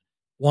president.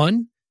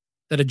 One,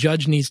 that a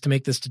judge needs to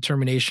make this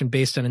determination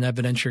based on an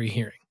evidentiary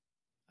hearing.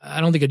 I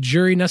don't think a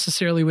jury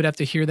necessarily would have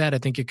to hear that. I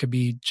think it could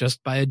be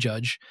just by a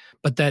judge,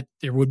 but that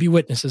there would be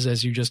witnesses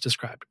as you just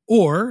described.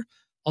 Or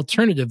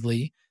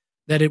alternatively,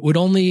 that it would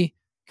only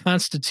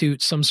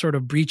constitute some sort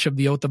of breach of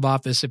the oath of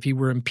office if he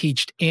were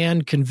impeached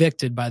and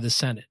convicted by the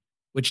Senate,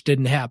 which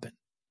didn't happen.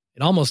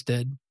 It almost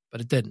did, but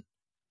it didn't.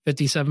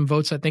 57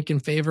 votes, I think, in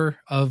favor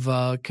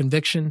of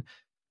conviction,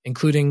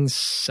 including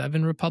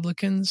 7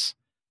 Republicans.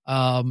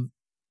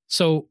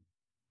 So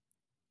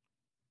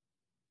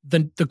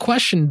the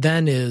question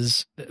then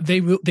is they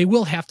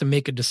will have to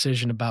make a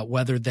decision about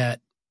whether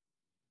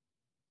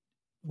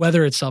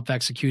it's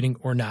self-executing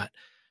or not.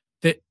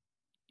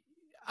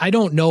 I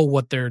don't know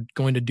what they're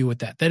going to do with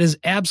that. That is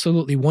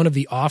absolutely one of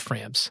the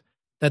off-ramps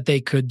that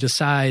they could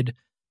decide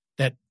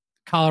that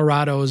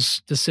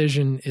Colorado's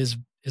decision is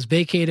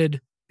vacated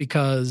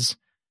because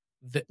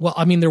there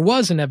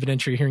was an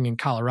evidentiary hearing in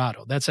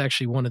Colorado. That's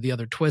actually one of the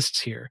other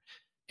twists here.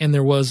 And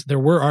there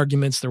were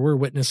arguments, there were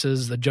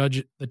witnesses.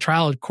 The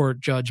trial court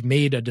judge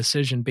made a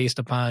decision based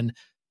upon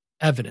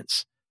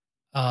evidence.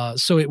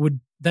 So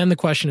then the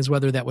question is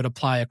whether that would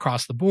apply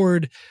across the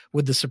board.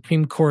 Would the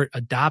Supreme Court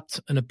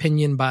adopt an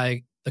opinion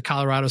by the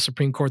Colorado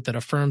Supreme Court that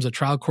affirms a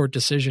trial court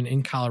decision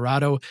in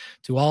Colorado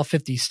to all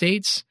 50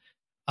 states?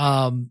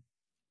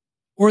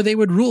 Or they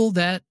would rule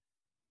that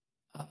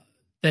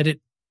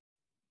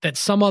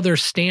some other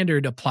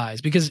standard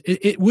applies, because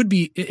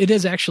it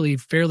is actually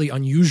fairly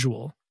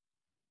unusual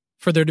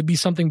for there to be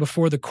something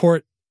before the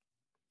court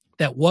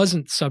that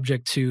wasn't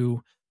subject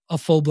to a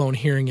full-blown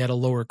hearing at a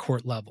lower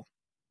court level,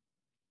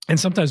 and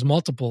sometimes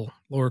multiple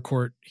lower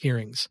court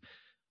hearings.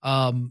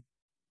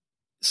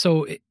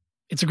 So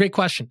it's a great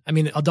question. I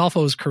mean,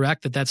 Adolfo is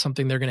correct that that's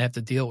something they're going to have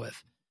to deal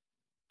with.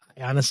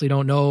 I honestly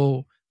don't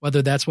know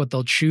whether that's what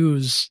they'll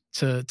choose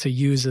to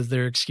use as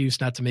their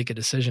excuse not to make a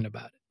decision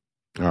about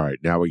it. All right,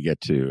 now we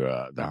get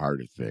to the heart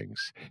of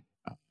things.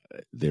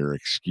 Their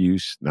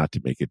excuse not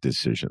to make a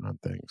decision on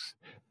things.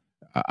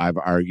 I've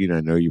argued, I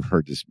know you've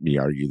heard me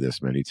argue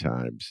this many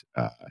times,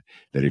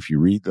 that if you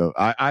read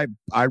I'm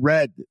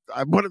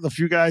one of the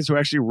few guys who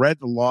actually read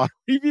the law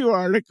review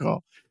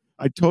article.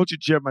 I told you,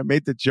 Jim, I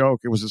made the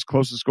joke. It was as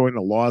close as going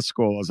to law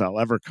school as I'll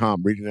ever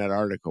come, reading that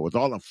article with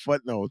all the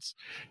footnotes.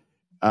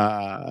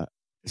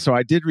 So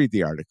I did read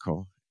the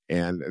article.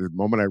 And the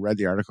moment I read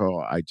the article,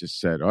 I just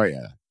said, oh,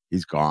 yeah,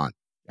 he's gone.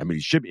 I mean,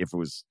 he should be, if it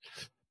was,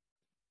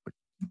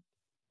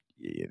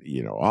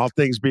 all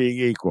things being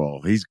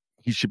equal,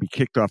 he should be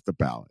kicked off the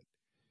ballot.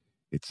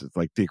 It's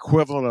like the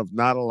equivalent of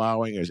not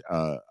allowing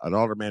an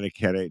aldermanic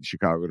candidate in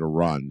Chicago to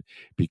run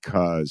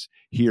because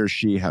he or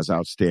she has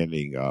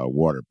outstanding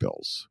water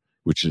bills,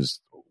 which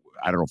is,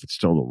 I don't know if it's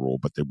still the rule,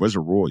 but there was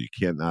a rule. You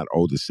cannot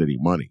owe the city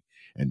money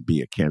and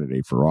be a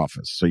candidate for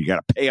office. So you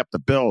got to pay up the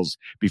bills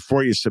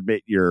before you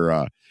submit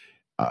your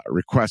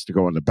request to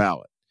go on the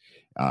ballot.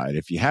 And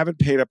if you haven't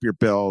paid up your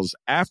bills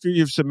after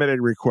you've submitted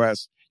a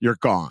request, you're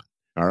gone.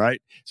 All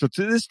right. So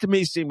to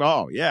me seemed,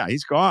 oh, yeah,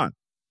 he's gone.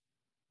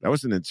 That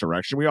was an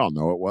insurrection. We all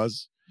know it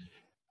was.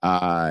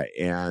 But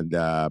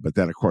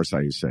then, of course,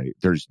 I say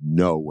there's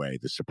no way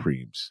the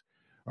Supremes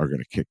are going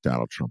to kick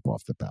Donald Trump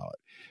off the ballot.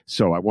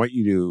 So I want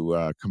you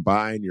to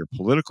combine your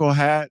political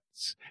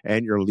hats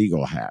and your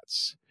legal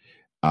hats.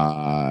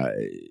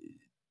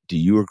 Do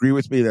you agree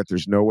with me that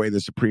there's no way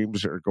the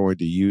Supremes are going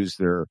to use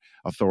their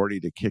authority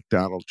to kick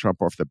Donald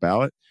Trump off the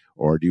ballot,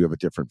 or do you have a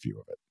different view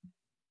of it?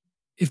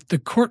 If the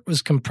court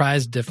was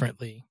comprised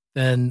differently,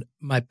 then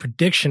my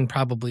prediction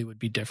probably would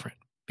be different,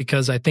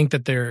 because I think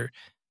that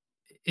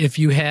if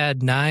you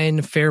had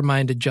 9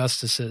 fair-minded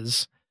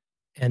justices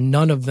and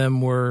none of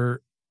them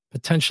were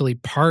potentially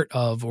part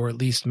of, or at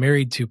least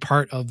married to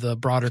part of the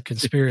broader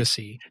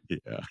conspiracy,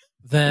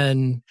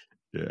 then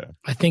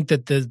I think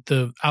that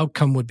the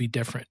outcome would be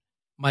different.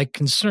 My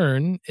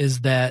concern is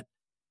that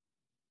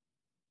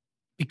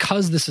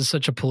because this is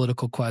such a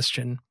political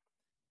question,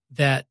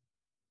 that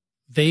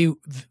the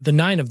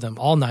 9 of them,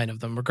 all 9 of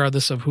them,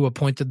 regardless of who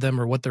appointed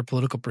them or what their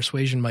political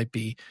persuasion might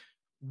be,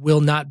 will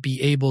not be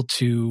able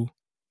to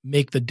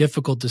make the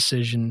difficult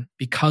decision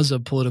because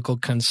of political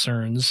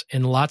concerns.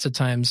 And lots of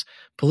times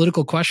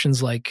political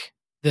questions like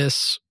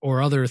this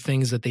or other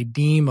things that they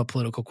deem a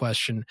political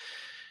question,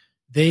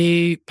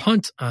 they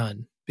punt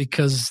on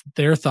because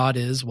their thought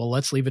is, well,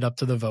 let's leave it up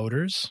to the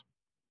voters.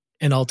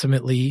 And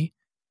ultimately,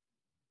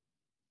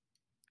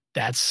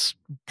 that's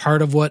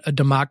part of what a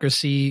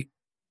democracy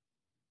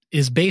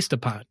is based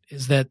upon,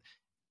 is that,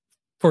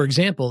 for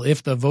example,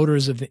 if the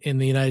voters in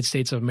the United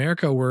States of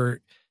America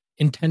were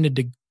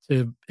intended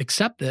to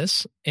accept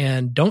this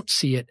and don't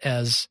see it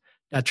as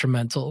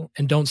detrimental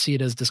and don't see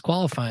it as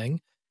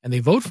disqualifying, and they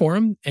vote for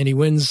him and he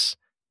wins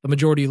the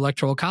majority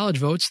electoral college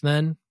votes,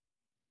 then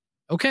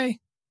okay,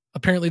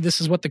 apparently this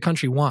is what the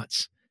country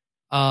wants.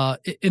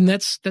 And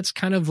that's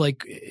kind of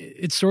like,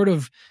 it's sort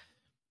of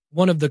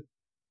one of the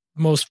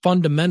most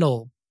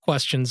fundamental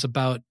questions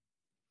about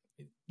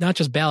not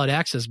just ballot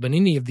access, but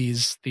any of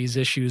these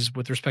issues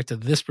with respect to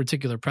this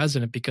particular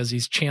president, because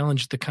he's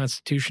challenged the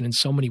Constitution in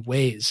so many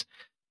ways.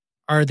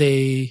 Are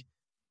there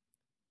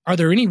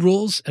any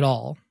rules at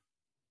all?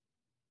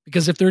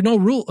 Because if there are no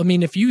rule, I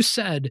mean, if you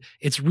said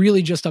it's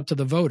really just up to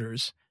the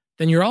voters,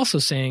 then you're also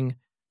saying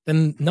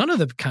then none of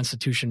the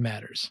Constitution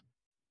matters.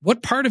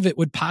 What part of it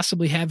would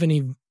possibly have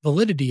any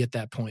validity at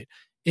that point?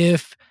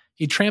 If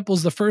he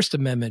tramples the First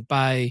Amendment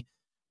by,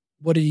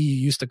 what did he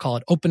used to call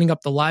it, opening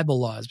up the libel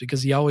laws,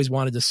 because he always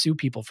wanted to sue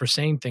people for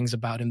saying things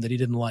about him that he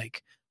didn't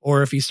like,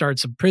 or if he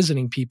starts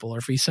imprisoning people, or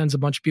if he sends a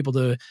bunch of people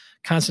to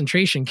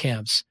concentration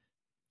camps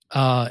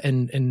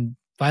and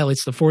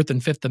violates the Fourth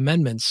and Fifth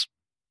Amendments,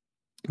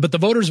 but the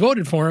voters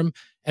voted for him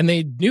and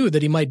they knew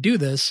that he might do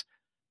this,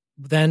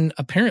 then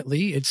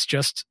apparently it's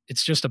just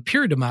a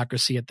pure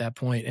democracy at that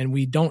point, and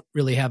we don't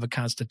really have a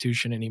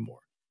constitution anymore.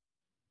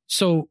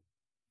 So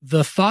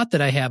the thought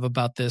that I have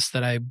about this,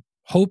 that I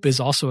hope is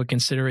also a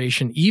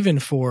consideration even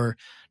for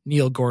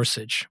Neil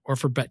Gorsuch or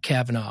for Brett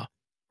Kavanaugh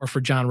or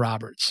for John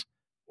Roberts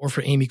or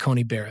for Amy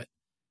Coney Barrett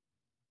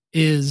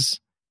is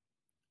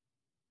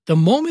the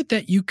moment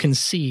that you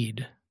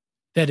concede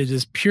that it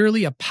is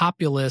purely a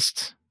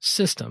populist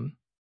system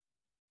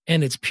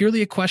and it's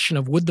purely a question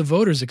of would the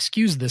voters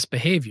excuse this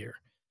behavior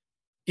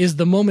is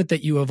the moment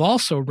that you have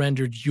also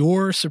rendered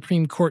your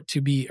Supreme Court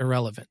to be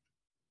irrelevant.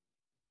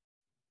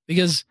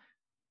 Because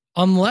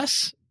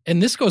unless,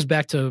 and this goes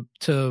back to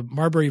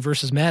Marbury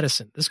versus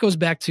Madison, this goes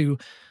back to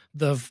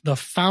the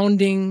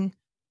founding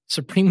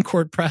Supreme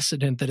Court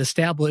precedent that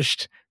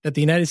established that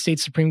the United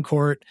States Supreme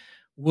Court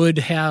would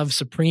have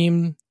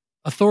supreme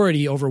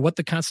authority over what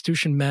the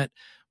Constitution meant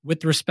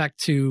with respect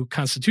to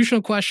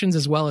constitutional questions,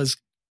 as well as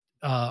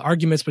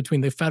arguments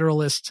between the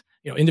Federalists,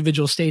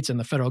 individual states and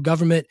the federal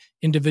government,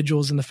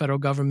 individuals in the federal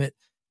government,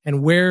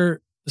 and where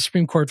the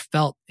Supreme Court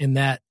felt in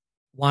that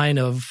line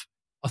of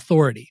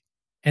authority.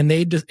 And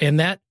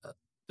that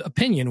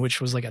opinion, which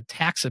was like a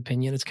tax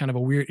opinion, it's kind of a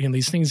weird,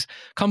 these things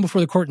come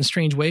before the court in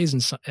strange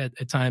ways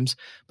at times.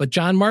 But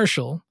John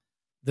Marshall,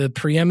 the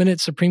preeminent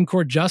Supreme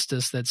Court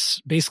justice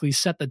that's basically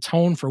set the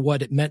tone for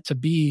what it meant to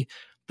be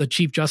the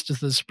Chief Justice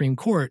of the Supreme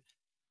Court,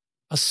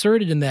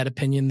 asserted in that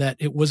opinion that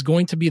it was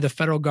going to be the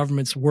federal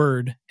government's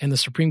word and the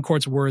Supreme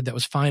Court's word that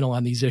was final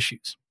on these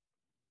issues.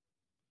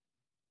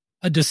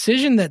 A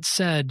decision that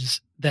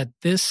says that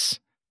this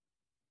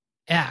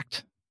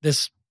act,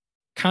 this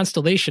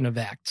constellation of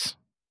acts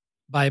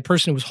by a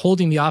person who was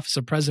holding the office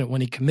of president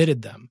when he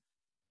committed them,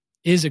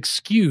 is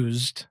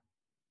excused,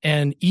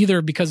 and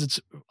either because it's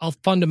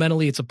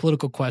fundamentally it's a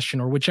political question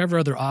or whichever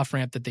other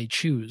off-ramp that they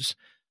choose,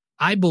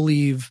 I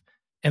believe,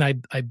 and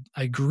I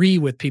agree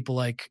with people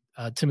like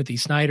Timothy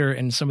Snyder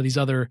and some of these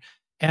other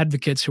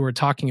advocates who are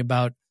talking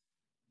about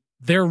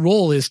their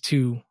role is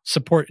to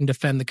support and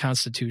defend the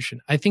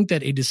Constitution. I think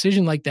that a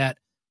decision like that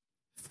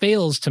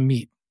fails to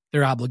meet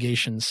their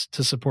obligations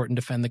to support and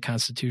defend the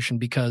Constitution,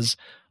 because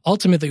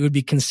ultimately it would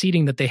be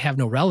conceding that they have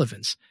no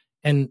relevance.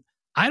 And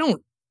I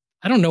don't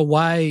know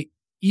why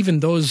even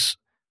those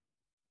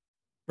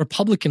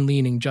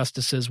Republican-leaning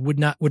justices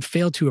would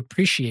fail to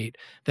appreciate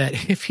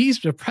that if he's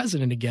the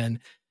president again,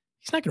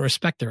 he's not going to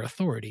respect their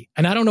authority.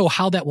 And I don't know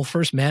how that will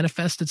first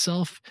manifest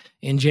itself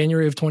in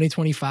January of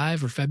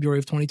 2025 or February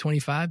of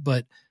 2025,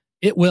 but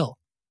it will.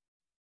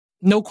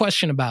 No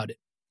question about it.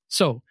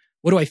 So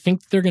what do I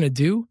think they're going to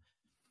do?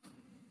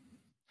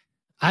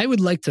 I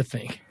would like to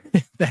think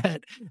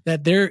that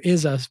there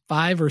is a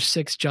 5 or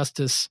 6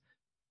 justice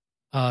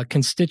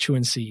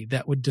constituency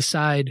that would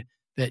decide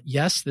that,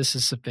 yes, this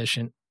is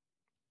sufficient,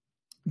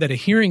 that a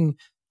hearing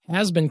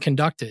has been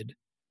conducted,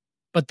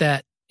 but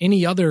that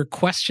any other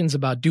questions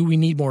about do we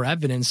need more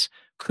evidence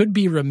could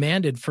be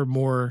remanded for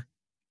more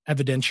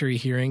evidentiary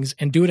hearings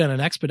and do it on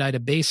an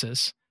expedited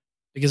basis,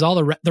 because all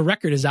the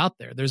record is out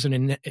there. There's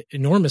an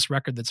enormous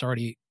record that's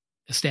already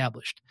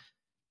established.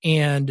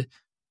 And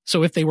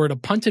so if they were to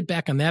punt it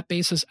back on that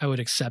basis, I would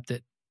accept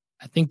it.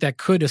 I think that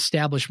could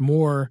establish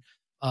more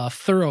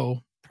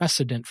thorough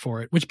precedent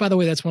for it, which, by the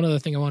way, that's one other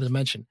thing I wanted to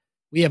mention.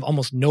 We have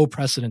almost no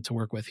precedent to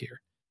work with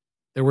here.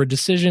 There were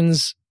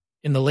decisions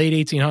in the late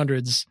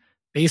 1800s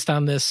based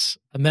on this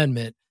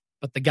amendment,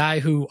 but the guy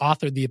who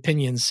authored the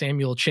opinions,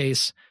 Samuel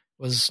Chase,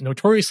 was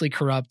notoriously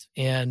corrupt.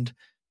 And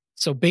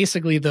so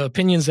basically the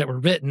opinions that were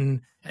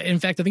written, in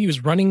fact, I think he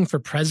was running for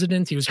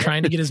president. He was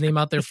trying to get his name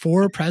out there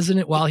for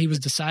president while he was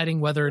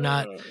deciding whether or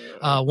not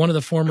one of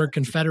the former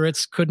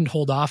Confederates couldn't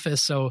hold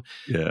office. So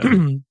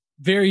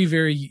very,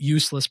 very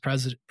useless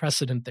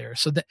precedent there.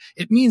 So that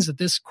it means that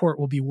this court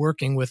will be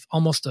working with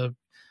almost a,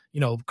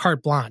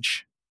 carte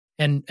blanche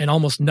and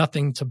almost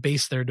nothing to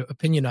base their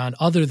opinion on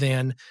other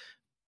than,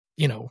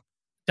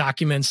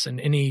 documents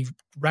and any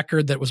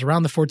record that was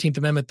around the 14th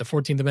Amendment, the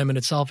 14th Amendment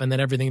itself, and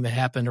then everything that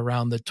happened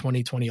around the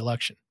 2020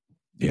 election.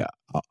 Yeah,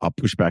 I'll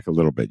push back a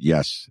little bit.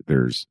 Yes,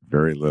 there's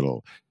very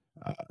little,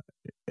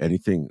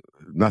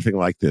 nothing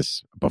like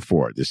this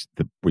before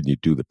when you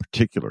do the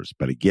particulars.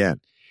 But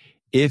again,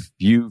 if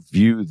you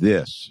view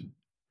this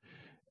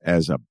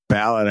as a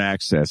ballot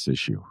access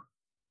issue,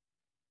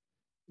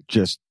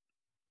 just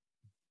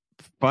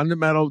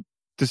fundamental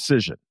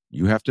decision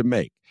you have to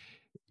make.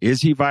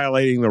 Is he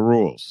violating the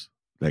rules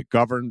that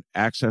govern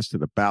access to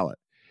the ballot?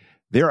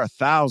 There are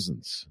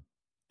thousands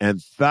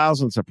and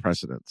thousands of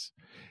precedents.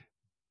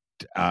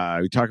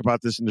 We talk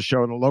about this in the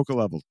show on the local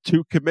level.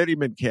 2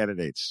 committeeman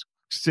candidates,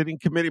 sitting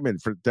committeemen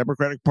for the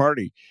Democratic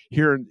Party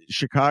here in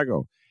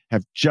Chicago,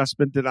 have just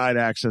been denied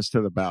access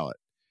to the ballot,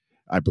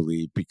 I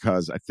believe,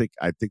 because I think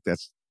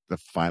that's the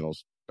final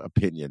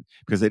opinion,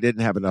 because they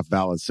didn't have enough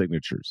valid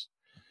signatures.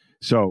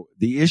 So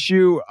the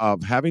issue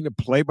of having to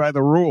play by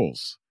the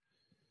rules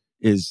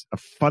is a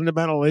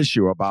fundamental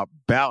issue about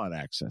ballot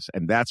access.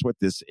 And that's what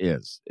this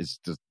is. It's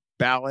just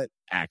ballot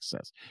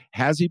access.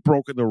 Has he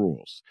broken the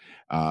rules?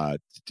 To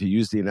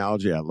use the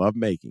analogy I love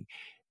making,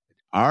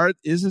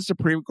 is the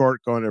Supreme Court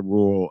going to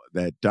rule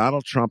that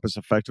Donald Trump is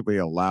effectively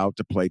allowed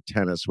to play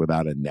tennis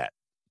without a net?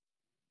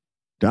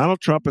 Donald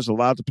Trump is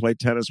allowed to play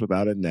tennis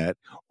without a net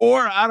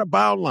or out of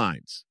bound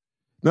lines.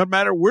 No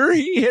matter where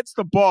he hits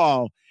the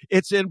ball,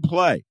 it's in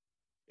play.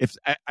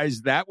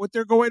 Is that what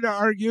they're going to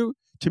argue?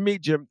 To me,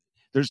 Jim,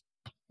 There's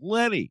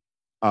plenty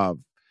of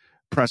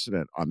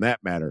precedent on that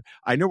matter.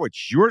 I know what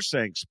you're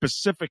saying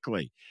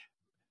specifically,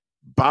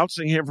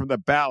 bouncing him from the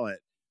ballot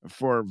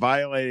for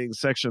violating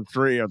Section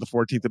 3 of the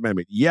 14th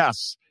Amendment.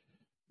 Yes,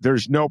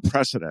 there's no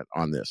precedent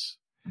on this.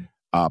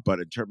 But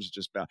in terms of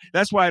just ballot,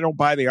 that's why I don't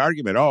buy the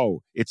argument,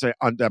 oh, it's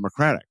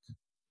undemocratic.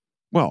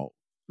 Well,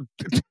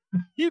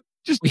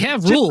 we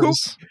have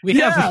rules. We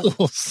have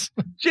rules.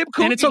 Jim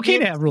Coogan, and it's okay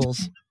to have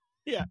rules.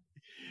 Yeah.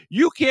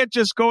 You can't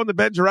just go on the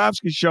Ben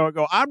Joravsky show and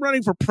go, I'm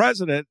running for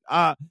president.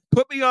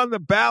 Put me on the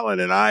ballot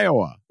in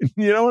Iowa.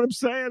 You know what I'm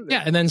saying?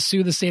 Yeah, and then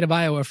sue the state of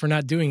Iowa for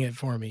not doing it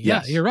for me.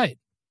 Yes. Yeah, you're right.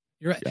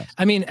 You're right. Yes.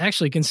 I mean,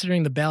 actually,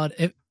 considering the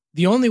ballot,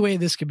 the only way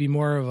this could be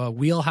more of a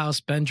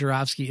wheelhouse Ben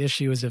Joravsky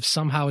issue is if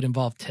somehow it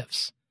involved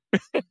TIFs.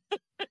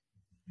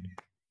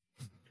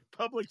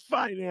 Public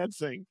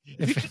financing.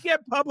 You can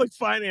get public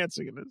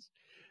financing in this.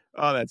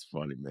 Oh, that's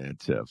funny, man.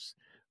 TIFs.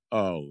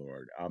 Oh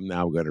Lord, I'm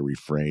now going to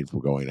refrain from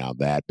going down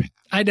that path.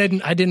 I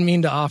didn't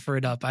mean to offer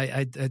it up.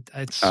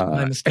 It's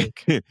my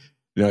mistake.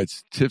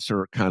 TIFs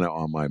are kind of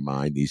on my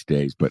mind these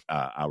days, but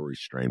I'll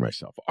restrain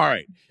myself. All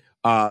right.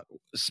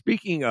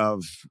 Speaking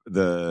of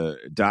the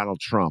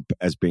Donald Trump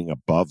as being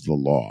above the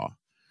law,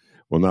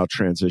 we'll now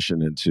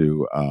transition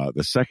into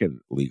the second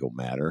legal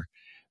matter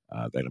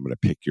that I'm going to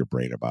pick your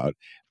brain about.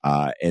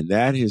 And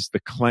that is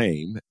the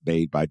claim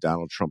made by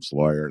Donald Trump's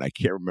lawyer. And I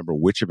can't remember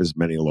which of his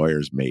many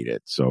lawyers made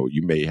it. So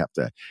you may have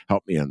to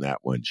help me on that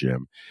one,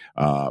 Jim.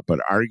 But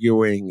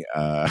arguing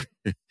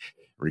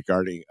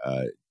regarding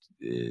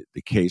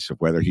the case of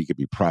whether he could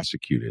be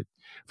prosecuted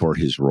for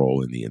his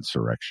role in the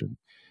insurrection.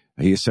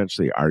 He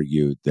essentially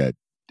argued that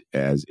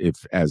as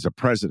a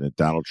president,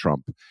 Donald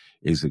Trump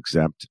is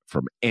exempt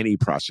from any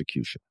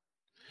prosecution,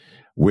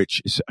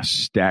 which is a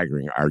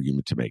staggering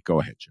argument to make. Go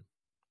ahead, Jim.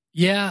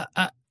 Yeah,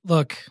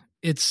 look,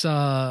 it's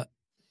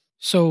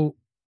so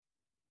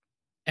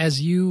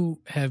as you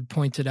have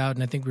pointed out,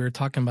 and I think we were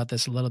talking about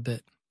this a little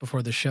bit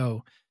before the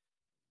show,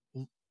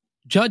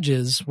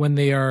 judges, when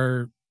they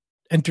are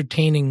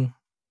entertaining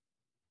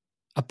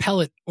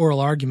appellate oral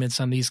arguments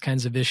on these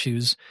kinds of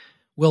issues,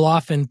 will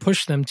often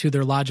push them to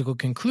their logical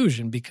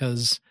conclusion,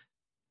 because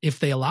if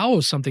they allow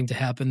something to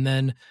happen,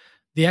 then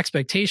the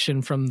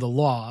expectation from the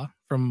law,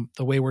 from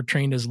the way we're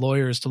trained as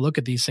lawyers to look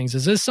at these things,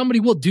 is that somebody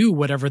will do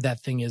whatever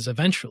that thing is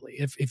eventually.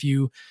 If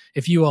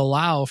you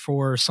allow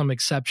for some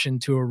exception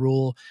to a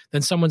rule,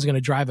 then someone's going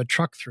to drive a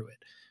truck through it.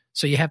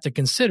 So you have to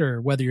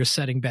consider whether you're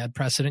setting bad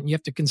precedent. You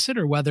have to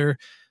consider whether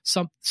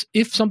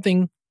if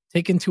something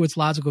taken to its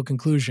logical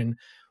conclusion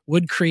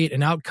would create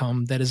an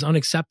outcome that is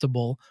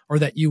unacceptable or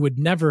that you would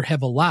never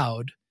have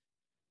allowed,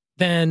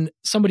 then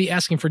somebody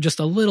asking for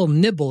just a little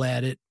nibble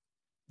at it,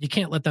 you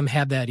can't let them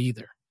have that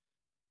either.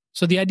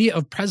 So the idea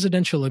of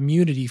presidential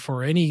immunity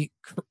for what's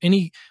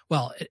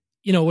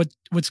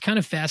kind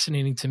of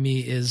fascinating to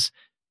me is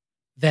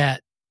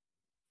that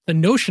the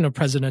notion of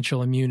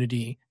presidential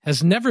immunity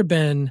has never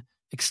been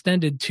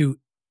extended to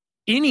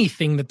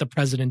anything that the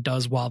president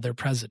does while they're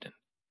president.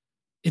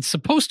 It's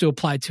supposed to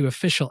apply to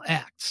official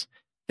acts.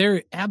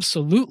 There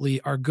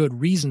absolutely are good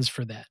reasons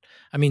for that.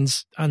 I mean,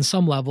 on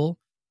some level,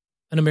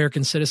 an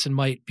American citizen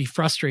might be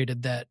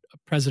frustrated that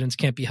presidents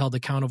can't be held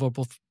accountable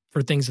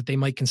for things that they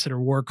might consider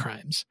war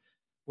crimes,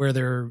 where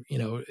they're,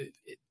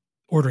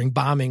 ordering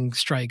bombing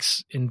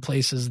strikes in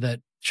places that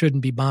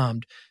shouldn't be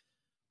bombed.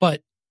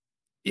 But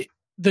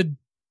the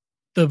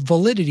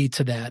validity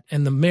to that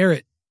and the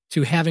merit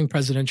to having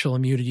presidential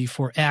immunity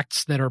for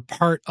acts that are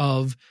part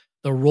of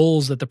the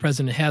roles that the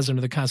president has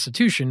under the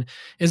Constitution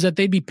is that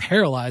they'd be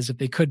paralyzed if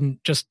they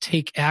couldn't just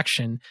take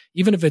action,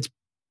 even if it's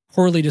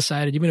poorly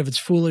decided, even if it's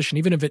foolish, and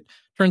even if it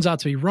turns out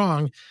to be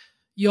wrong.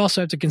 You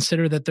also have to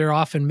consider that they're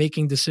often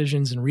making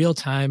decisions in real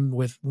time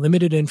with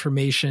limited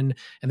information,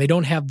 and they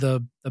don't have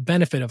the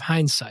benefit of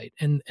hindsight.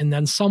 And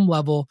on some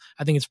level,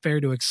 I think it's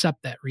fair to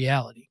accept that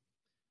reality.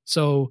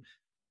 So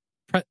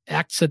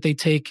acts that they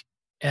take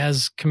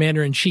as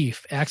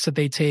commander-in-chief, acts that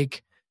they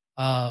take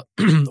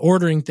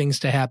ordering things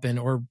to happen,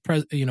 or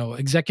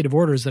executive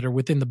orders that are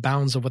within the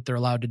bounds of what they're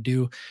allowed to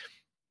do,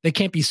 they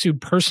can't be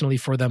sued personally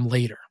for them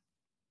later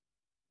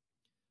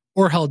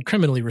or held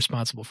criminally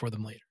responsible for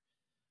them later.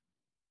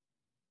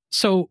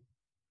 So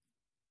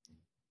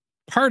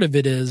part of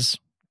it is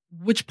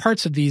which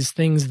parts of these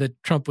things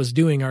that Trump was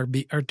doing are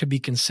to be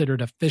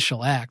considered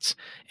official acts,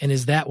 and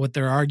is that what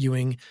they're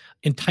arguing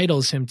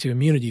entitles him to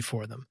immunity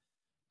for them?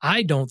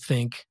 I don't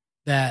think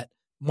that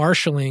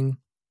marshaling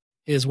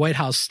his White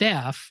House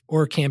staff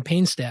or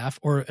campaign staff,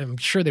 or I'm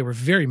sure they were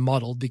very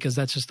muddled because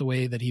that's just the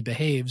way that he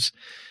behaves,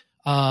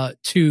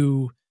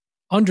 to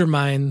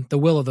undermine the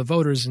will of the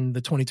voters in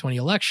the 2020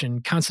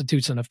 election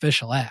constitutes an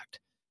official act.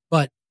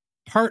 But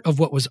part of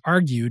what was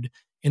argued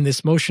in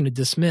this motion to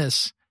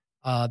dismiss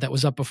that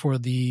was up before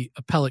the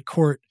appellate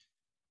court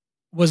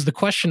was the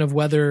question of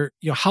whether,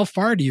 how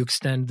far do you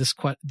extend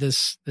this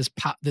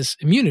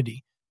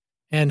immunity,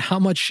 and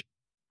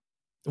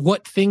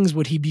what things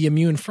would he be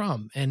immune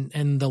from?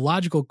 And the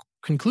logical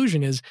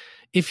conclusion is,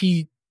 if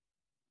he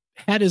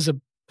had his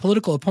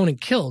political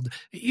opponent killed.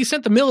 He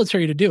sent the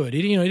military to do it.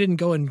 He didn't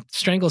go and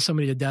strangle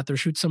somebody to death or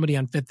shoot somebody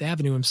on Fifth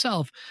Avenue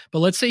himself. But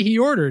let's say he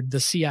ordered the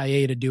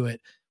CIA to do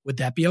it. Would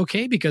that be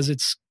okay? Because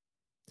it's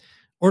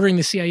ordering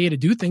the CIA to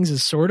do things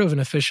is sort of an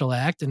official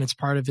act, and it's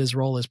part of his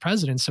role as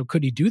president. So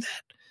could he do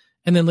that?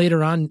 And then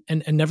later on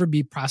and never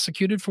be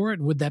prosecuted for it?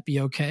 Would that be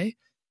okay?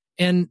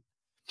 And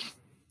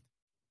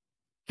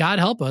God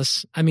help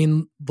us. I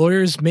mean,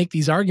 lawyers make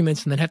these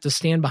arguments and then have to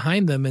stand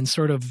behind them and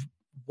sort of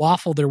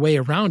waffle their way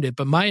around it.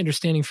 But my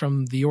understanding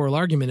from the oral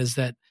argument is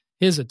that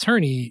his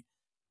attorney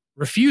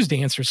refused to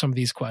answer some of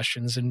these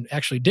questions and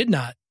actually did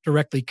not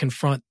directly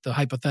confront the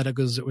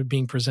hypotheticals that were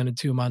being presented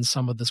to him on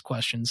some of these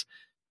questions.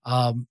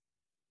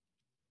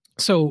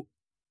 So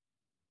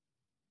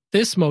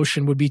this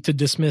motion would be to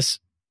dismiss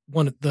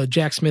the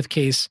Jack Smith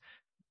case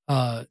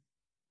in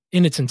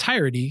its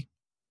entirety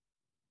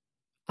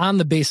on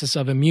the basis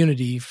of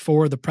immunity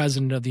for the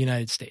president of the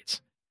United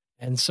States.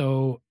 And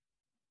so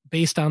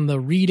based on the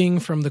reading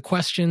from the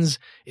questions,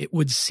 it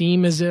would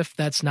seem as if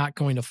that's not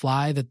going to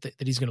fly, that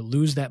he's going to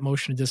lose that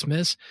motion to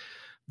dismiss.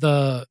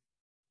 The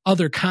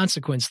other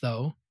consequence,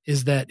 though,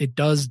 is that it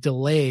does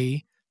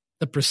delay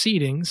the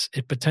proceedings.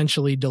 It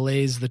potentially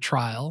delays the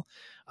trial.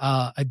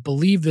 I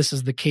believe this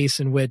is the case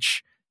in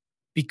which,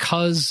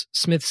 because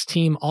Smith's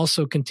team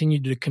also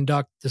continued to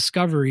conduct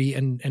discovery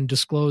and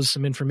disclose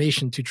some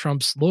information to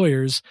Trump's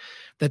lawyers,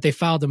 that they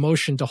filed a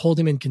motion to hold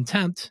him in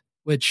contempt,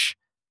 which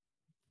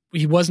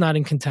he was not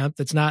in contempt.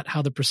 That's not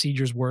how the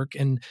procedures work.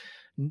 And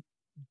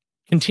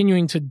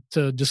continuing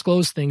to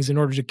disclose things in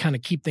order to kind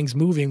of keep things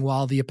moving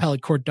while the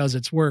appellate court does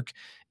its work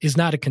is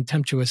not a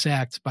contemptuous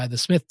act by the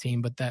Smith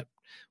team, but that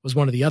was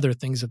one of the other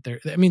things that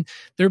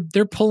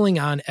they're pulling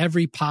on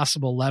every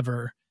possible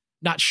lever,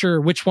 not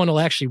sure which one will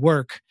actually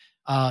work.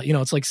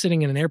 It's like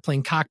sitting in an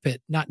airplane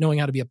cockpit, not knowing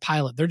how to be a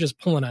pilot. They're just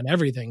pulling on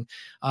everything.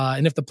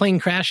 And if the plane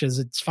crashes,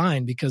 it's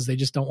fine because they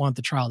just don't want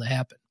the trial to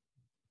happen.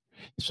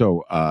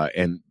 So,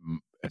 and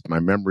if my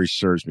memory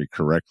serves me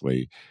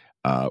correctly,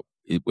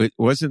 it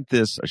wasn't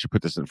this, I should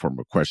put this in form of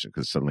a question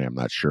because suddenly I'm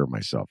not sure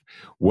myself.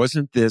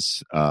 Wasn't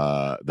this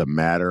the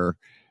matter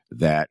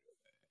that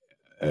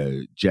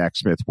Jack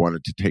Smith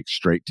wanted to take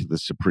straight to the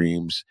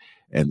Supremes,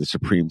 and the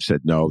Supreme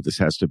said, no, this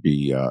has to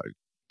be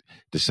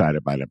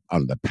decided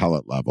on the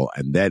appellate level,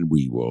 and then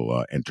we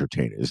will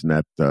entertain it. Isn't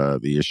that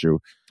the issue?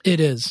 It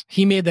is.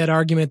 He made that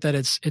argument that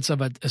it's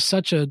of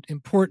such an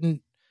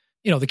important,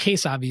 the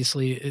case,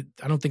 obviously,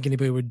 I don't think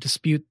anybody would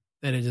dispute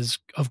that it is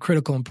of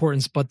critical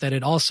importance, but that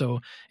it also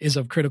is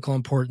of critical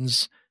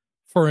importance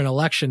for an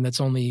election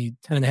that's only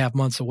 10 and a half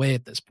months away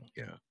at this point.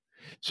 Yeah.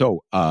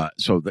 So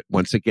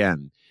once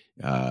again,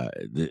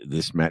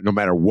 no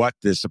matter what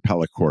this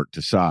appellate court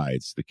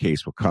decides, the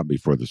case will come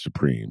before the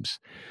Supremes.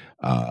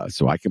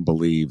 So I can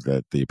believe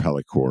that the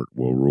appellate court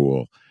will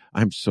rule.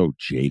 I'm so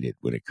jaded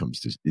when it comes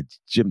to it.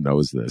 Jim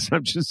knows this.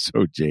 I'm just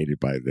so jaded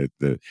by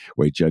the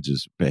way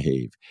judges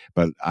behave.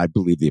 But I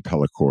believe the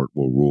appellate court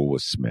will rule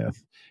with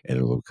Smith, and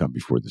it will come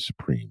before the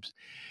Supremes.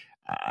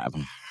 I have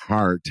a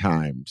hard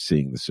time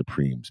seeing the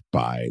Supremes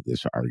buy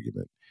this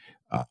argument.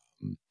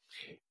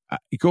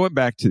 Going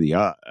back to the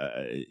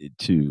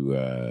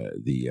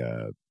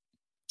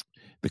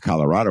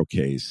Colorado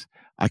case,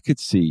 I could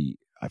see.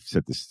 I've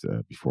said this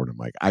before to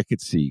Mike. I could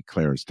see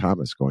Clarence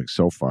Thomas going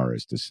so far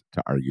as to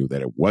argue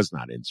that it was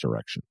not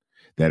insurrection,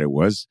 that it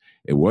was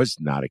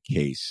not a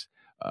case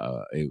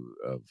of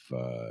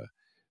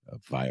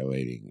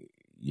violating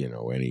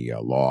any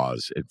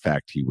laws. In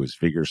fact, he was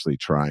vigorously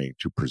trying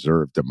to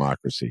preserve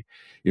democracy,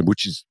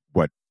 which is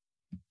what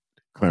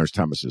Clarence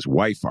Thomas's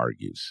wife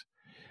argues.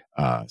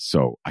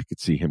 So I could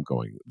see him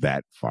going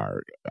that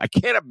far. I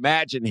can't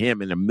imagine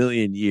him in a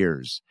million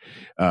years,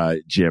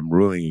 Jim,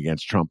 ruling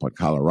against Trump on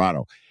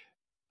Colorado.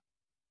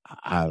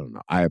 I don't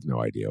know. I have no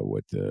idea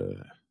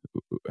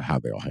how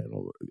they'll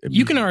handle it.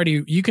 You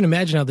can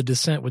imagine how the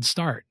dissent would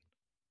start.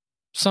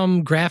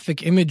 Some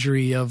graphic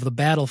imagery of the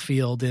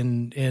battlefield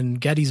in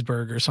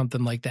Gettysburg or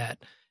something like that,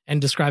 and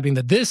describing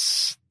that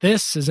this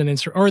is an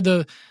or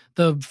the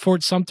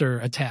Fort Sumter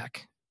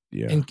attack.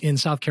 Yeah. In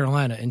South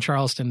Carolina, in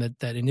Charleston,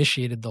 that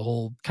initiated the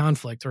whole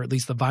conflict, or at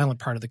least the violent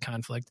part of the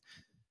conflict.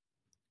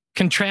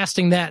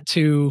 Contrasting that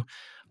to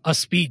a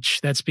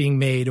speech that's being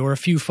made or a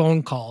few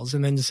phone calls,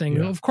 and then just saying,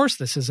 of course,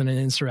 this isn't an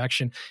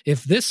insurrection.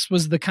 If this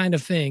was the kind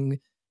of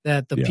thing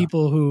that the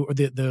people who, or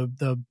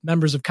the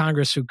members of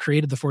Congress who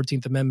created the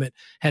 14th Amendment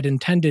had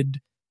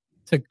intended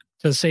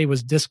to say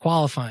was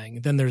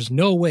disqualifying, then there's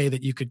no way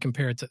that you could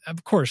compare it to.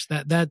 Of course,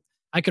 that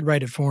I could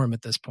write it for him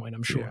at this point,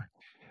 I'm sure. Yeah.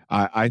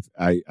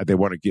 They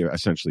want to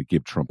essentially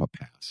give Trump a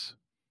pass.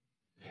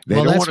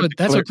 That's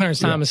what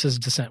Clarence Thomas's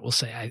dissent will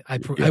say.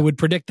 I would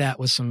predict that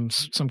with some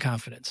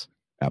confidence.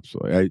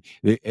 Absolutely.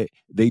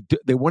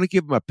 They want to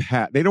give him a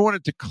pass. They don't want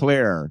to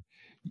declare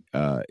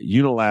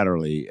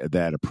unilaterally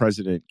that a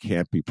president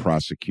can't be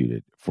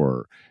prosecuted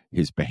for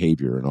his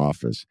behavior in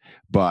office,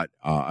 but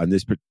on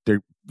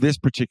this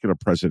particular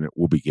president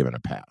will be given a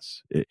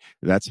pass.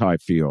 That's how I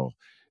feel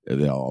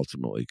they'll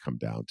ultimately come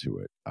down to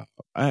it.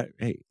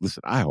 Hey,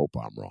 listen, I hope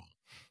I'm wrong.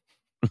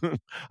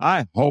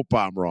 I hope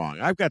I'm wrong.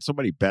 I've got so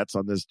many bets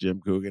on this, Jim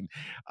Coogan.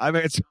 I've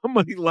had so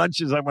many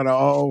lunches I'm going to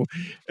owe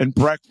and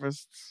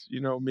breakfasts.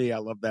 You know me. I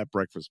love that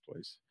breakfast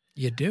place.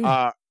 You do.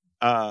 All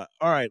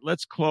right.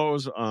 Let's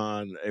close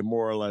on a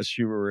more or less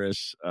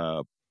humorous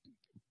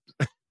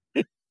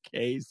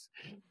case.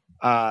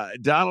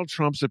 Donald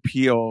Trump's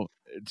appeal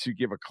to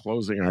give a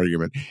closing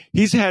argument.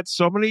 He's had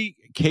so many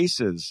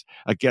cases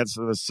against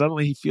him that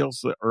suddenly he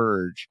feels the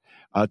urge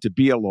to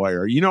be a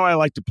lawyer. You know, I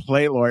like to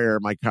play lawyer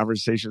in my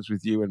conversations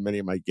with you and many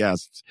of my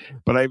guests,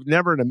 but I've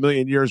never in a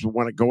million years would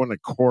want to go into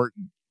court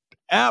and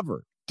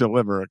ever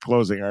deliver a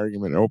closing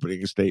argument,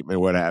 opening a statement,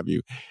 what have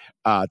you.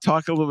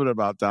 Talk a little bit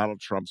about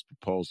Donald Trump's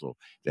proposal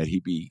that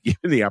he be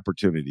given the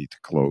opportunity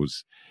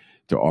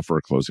to offer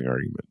a closing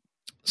argument.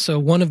 So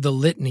one of the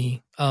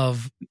litany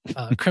of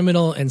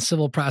criminal and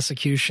civil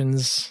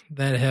prosecutions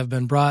that have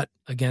been brought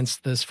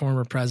against this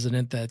former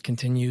president that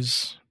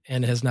continues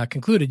and has not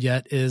concluded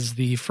yet is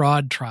the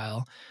fraud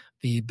trial,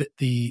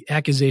 the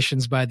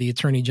accusations by the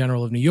Attorney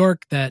General of New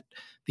York that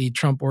the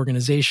Trump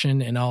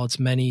organization and all its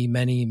many,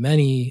 many,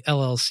 many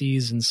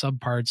LLCs and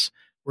subparts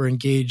were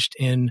engaged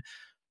in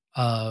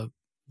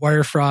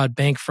wire fraud,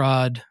 bank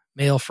fraud,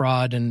 mail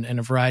fraud, and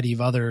a variety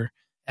of other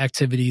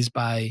activities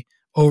by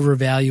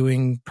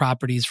overvaluing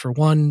properties for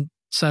one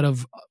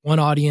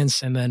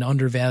audience and then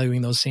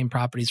undervaluing those same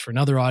properties for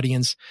another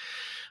audience.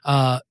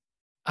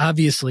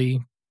 Obviously,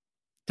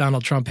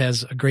 Donald Trump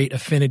has a great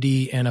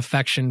affinity and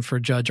affection for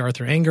Judge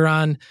Arthur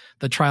Engoron,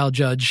 the trial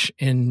judge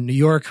in New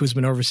York who's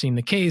been overseeing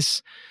the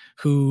case,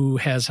 who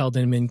has held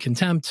him in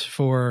contempt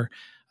for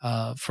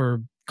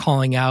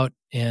calling out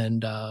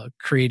and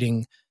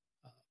creating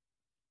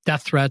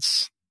death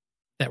threats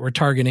that were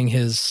targeting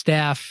his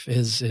staff,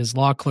 his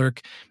law clerk.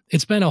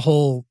 It's been a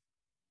whole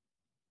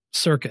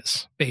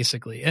circus,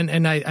 basically.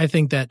 And I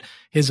think that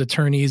his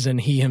attorneys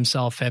and he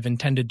himself have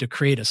intended to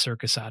create a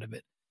circus out of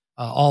it.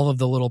 All of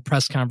the little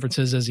press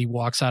conferences as he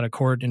walks out of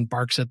court and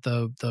barks at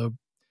the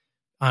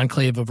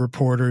enclave of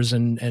reporters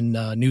and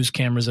news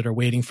cameras that are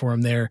waiting for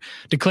him there,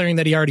 declaring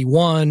that he already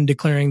won,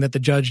 declaring that the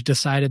judge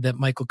decided that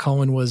Michael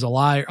Cohen was a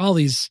liar, all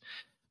these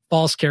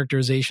false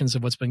characterizations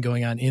of what's been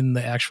going on in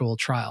the actual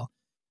trial.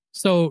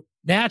 So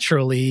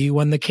naturally,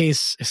 when the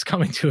case is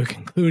coming to a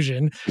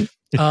conclusion,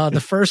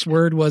 the first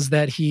word was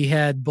that he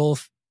had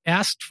both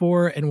asked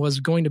for and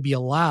was going to be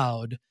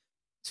allowed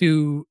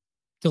to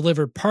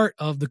deliver part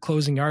of the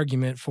closing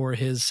argument for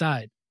his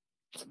side.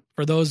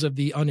 For those of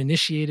the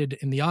uninitiated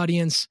in the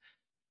audience,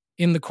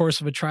 in the course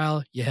of a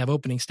trial, you have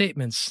opening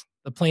statements.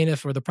 The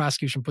plaintiff or the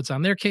prosecution puts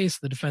on their case,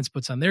 the defense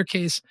puts on their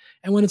case,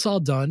 and when it's all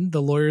done,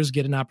 the lawyers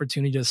get an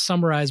opportunity to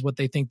summarize what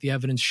they think the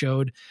evidence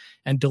showed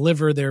and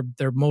deliver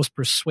their most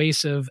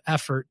persuasive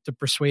effort to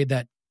persuade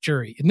that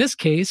jury. In this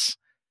case,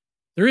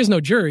 there is no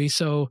jury,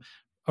 so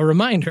a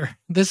reminder,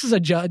 this is a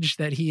judge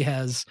that he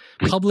has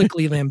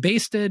publicly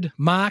lambasted,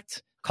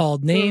 mocked,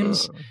 called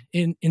names,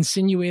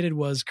 insinuated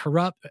was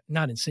corrupt,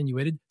 not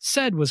insinuated,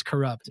 said was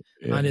corrupt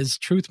on his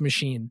truth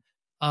machine.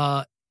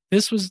 So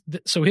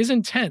his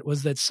intent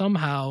was that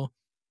somehow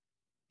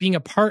being a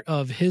part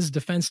of his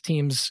defense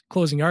team's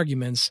closing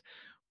arguments,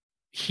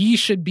 he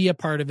should be a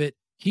part of it.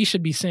 He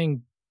should be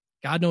saying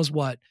God knows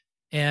what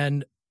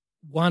and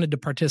wanted to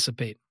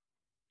participate.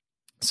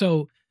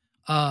 So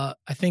I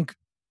think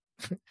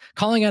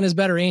calling on his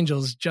better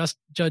angels,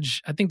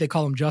 Judge, I think they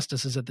call him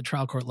justices at the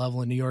trial court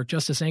level in New York.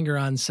 Justice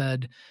Engoron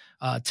said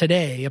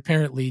today,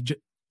 apparently,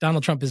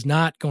 Donald Trump is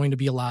not going to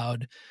be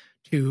allowed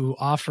to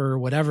offer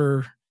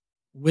whatever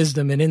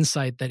wisdom and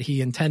insight that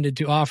he intended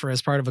to offer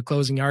as part of a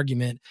closing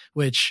argument,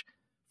 which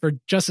for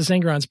Justice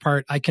Engoron's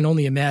part, I can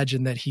only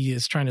imagine that he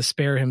is trying to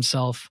spare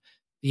himself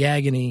the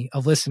agony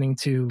of listening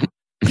to,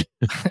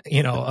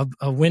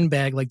 a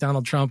windbag like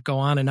Donald Trump go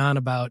on and on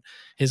about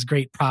his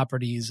great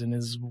properties and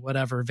his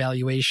whatever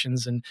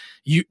valuations. And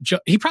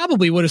he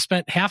probably would have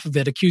spent half of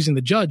it accusing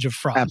the judge of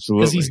fraud.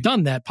 Absolutely. Because he's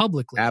done that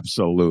publicly.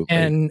 Absolutely.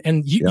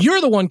 And you're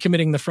the one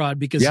committing the fraud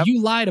because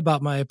you lied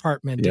about my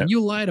apartment and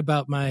you lied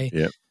about my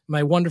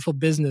wonderful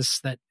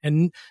business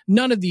and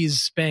none of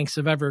these banks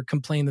have ever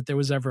complained that there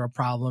was ever a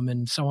problem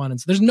and so on.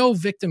 And so there's no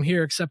victim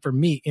here except for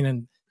me.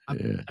 And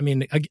I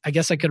mean, I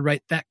guess I could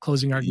write that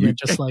closing argument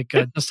just like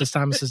Justice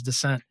Thomas's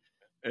dissent.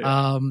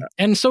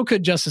 And so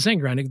could Justice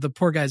Engoron. The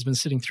poor guy's been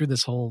sitting through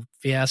this whole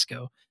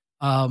fiasco.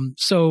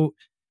 So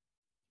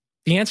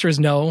the answer is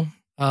no.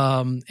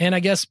 And I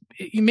guess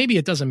maybe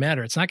it doesn't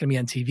matter. It's not going to be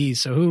on TV.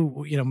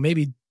 So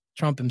maybe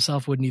Trump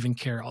himself wouldn't even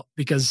care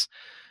because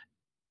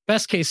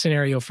best case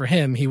scenario for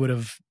him, he would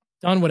have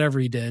done whatever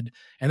he did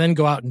and then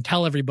go out and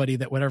tell everybody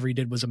that whatever he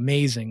did was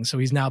amazing. So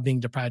he's now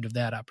being deprived of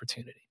that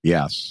opportunity.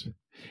 Yes.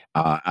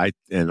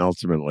 And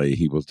ultimately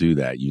he will do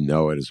that. You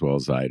know it as well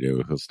as I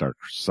do. He'll start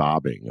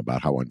sobbing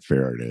about how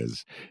unfair it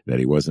is that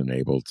he wasn't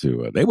able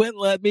to. They wouldn't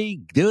let me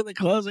do the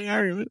closing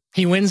argument.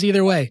 He wins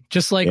either way.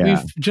 Just like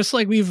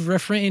we've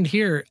refrained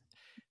here,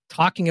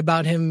 talking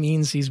about him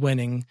means he's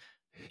winning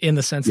in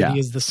the sense that he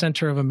is the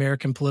center of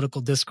American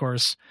political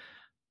discourse,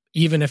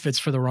 even if it's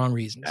for the wrong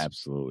reasons.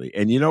 Absolutely.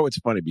 And it's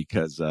funny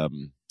because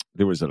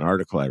there was an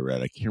article I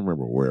read, I can't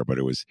remember where, but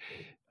it was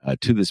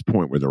to this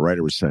point where the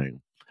writer was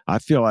saying, I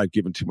feel I've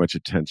given too much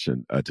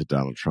attention to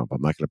Donald Trump.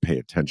 I'm not going to pay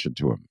attention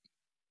to him.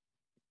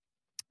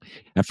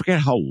 I forget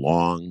how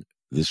long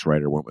this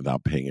writer went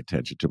without paying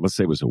attention to him. Let's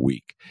say it was a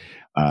week.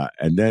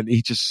 And then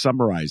he just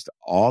summarized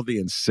all the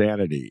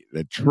insanity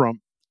that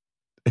Trump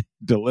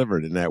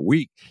delivered in that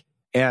week.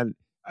 And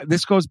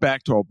this goes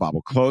back to Obama.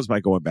 We'll close by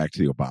going back to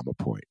the Obama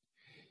point.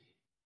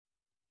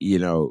 You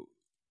know,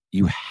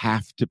 you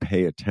have to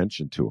pay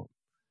attention to him.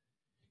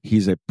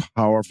 He's a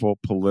powerful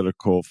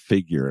political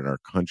figure in our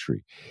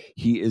country.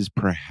 He is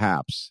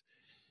perhaps,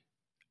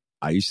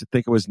 I used to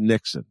think it was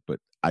Nixon, but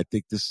I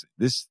think this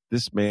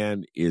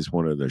man is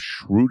one of the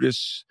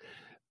shrewdest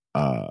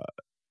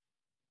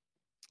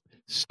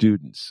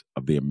students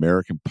of the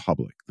American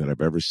public that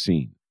I've ever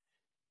seen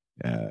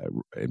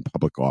in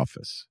public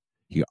office.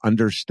 He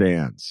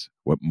understands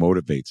what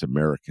motivates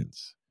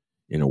Americans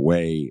in a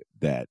way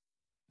that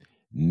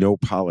no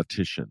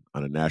politician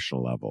on a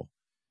national level.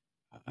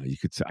 You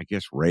could say, I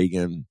guess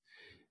Reagan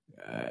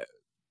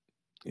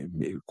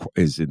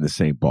is in the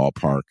same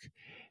ballpark.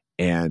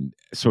 And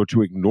so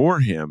to ignore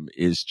him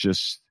is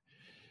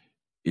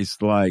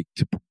like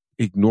to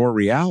ignore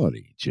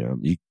reality,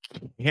 Jim.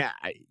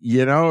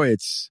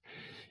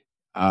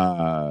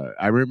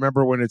 I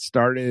remember when it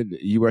started,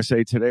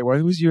 USA Today, well,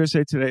 it was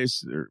USA Today,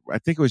 I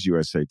think it was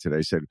USA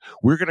Today, said,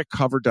 we're going to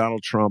cover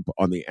Donald Trump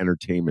on the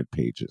entertainment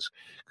pages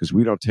because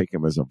we don't take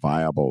him as a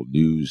viable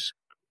news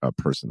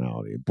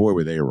personality. And boy,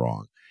 were they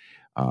wrong.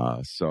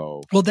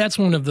 Well, that's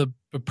one of the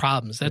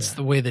problems. That's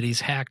the way that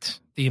he's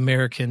hacked the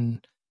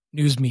American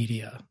news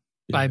media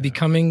by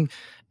becoming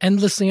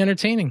endlessly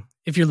entertaining.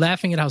 If you're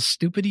laughing at how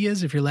stupid he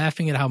is, if you're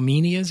laughing at how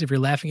mean he is, if you're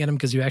laughing at him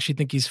because you actually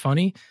think he's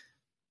funny,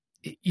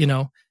 you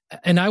know,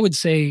 and I would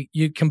say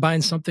you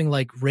combine something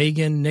like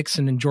Reagan,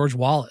 Nixon, and George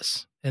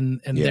Wallace,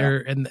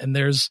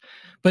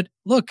 but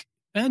look,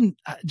 Ben,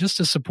 just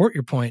to support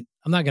your point,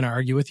 I'm not going to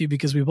argue with you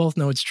because we both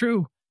know it's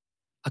true.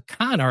 A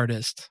con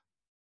artist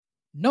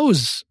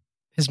knows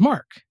his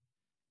mark.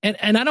 And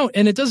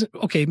it doesn't,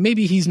 okay,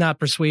 maybe he's not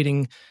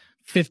persuading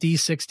 50,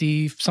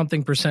 60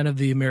 something % of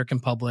the American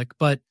public,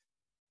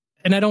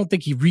 and I don't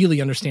think he really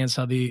understands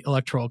how the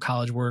Electoral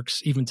College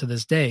works even to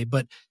this day,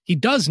 but he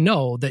does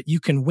know that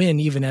you can win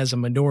even as a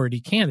minority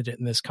candidate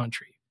in this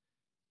country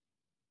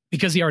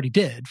because he already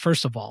did,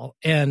 first of all.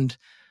 And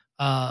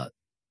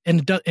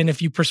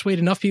if you persuade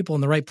enough people in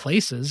the right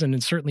places,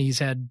 and certainly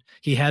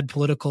he had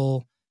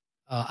political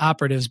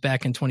operatives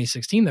back in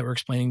 2016 that were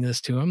explaining this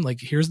to him, like,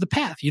 here's the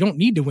path. You don't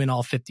need to win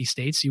all 50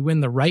 states. You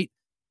win the right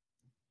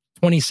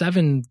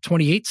 27,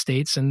 28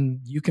 states and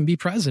you can be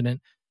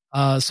president.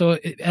 So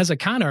as a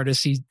con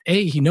artist,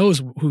 he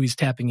knows who he's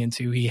tapping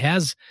into. He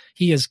has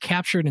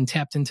captured and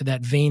tapped into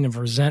that vein of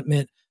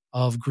resentment,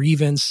 of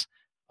grievance,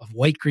 of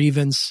white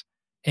grievance.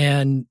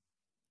 And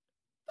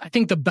I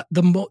think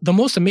the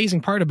most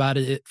amazing part about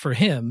it for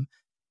him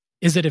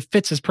is that it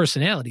fits his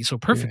personality so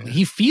perfectly. Yeah.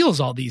 He feels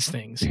all these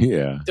things.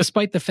 Yeah.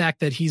 Despite the fact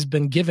that he's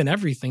been given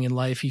everything in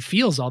life, he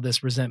feels all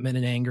this resentment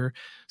and anger.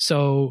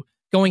 So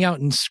going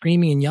out and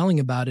screaming and yelling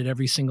about it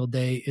every single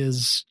day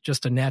is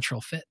just a natural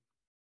fit.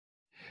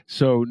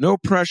 So no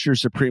pressure,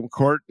 Supreme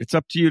Court. It's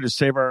up to you to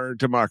save our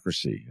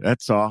democracy.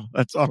 That's all.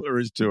 That's all there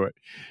is to it.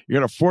 You're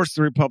going to force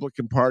the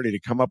Republican Party to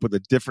come up with a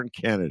different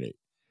candidate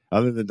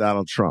other than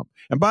Donald Trump.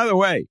 And by the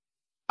way,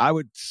 I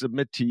would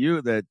submit to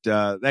you that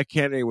that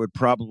candidate would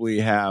probably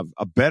have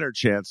a better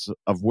chance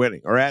of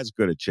winning, or as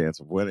good a chance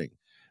of winning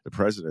the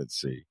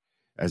presidency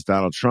as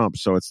Donald Trump.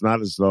 So it's not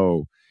as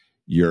though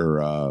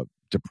you're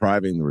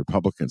depriving the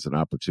Republicans an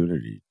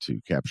opportunity to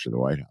capture the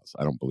White House.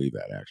 I don't believe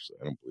that, actually.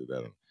 I don't believe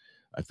that.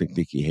 I think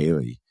Nikki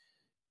Haley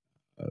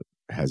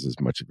has as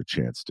much of a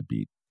chance to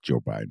beat Joe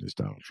Biden as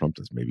Donald Trump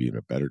does, maybe even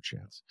a better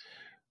chance,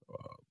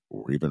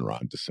 or even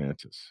Ron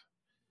DeSantis.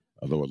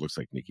 Although it looks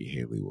like Nikki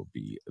Haley will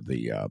be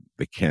the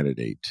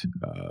candidate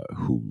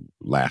who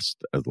lasts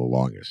the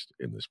longest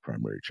in this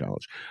primary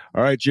challenge.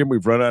 All right, Jim,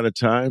 we've run out of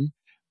time.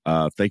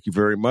 Thank you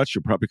very much.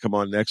 You'll probably come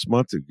on next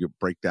month to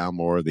break down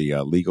more of the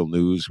legal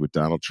news with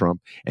Donald Trump.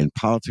 And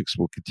politics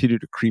will continue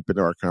to creep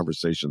into our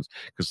conversations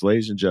because,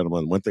 ladies and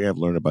gentlemen, one thing I've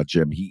learned about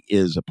Jim, he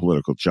is a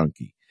political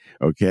junkie.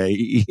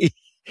 Okay?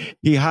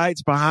 He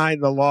hides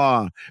behind the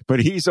law, but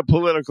he's a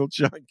political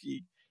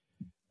junkie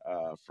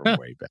from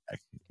way back.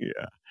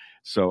 Yeah.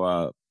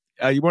 So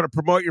you want to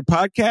promote your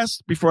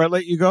podcast before I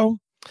let you go?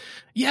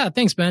 Yeah,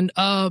 thanks, Ben.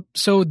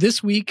 So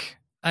this week,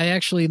 I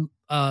actually,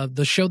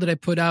 the show that I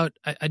put out,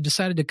 I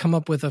decided to come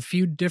up with a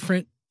few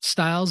different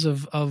styles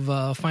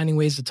of finding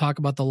ways to talk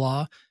about the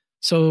law.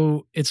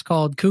 So it's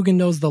called Coogan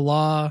Knows the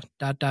Law, ...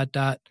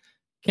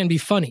 can be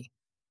funny.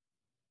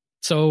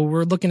 So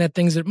we're looking at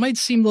things that might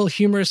seem a little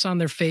humorous on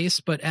their face,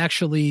 but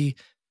actually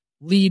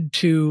lead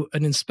to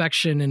an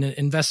inspection and an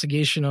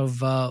investigation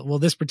of,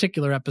 this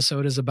particular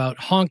episode is about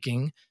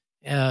honking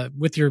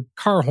with your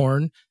car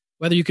horn,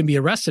 whether you can be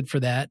arrested for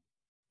that,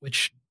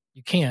 which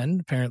you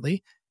can,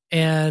 apparently,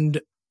 and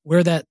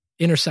where that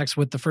intersects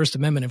with the First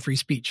Amendment and free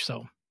speech.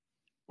 So,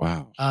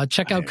 Wow.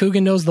 Check out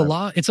Coogan Knows the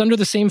Law. It's under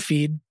the same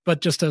feed,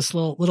 but just a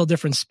little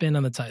different spin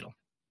on the title.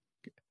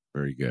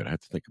 Very good. I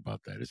have to think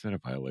about that. Is that a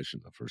violation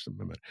of the First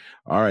Amendment?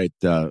 All right.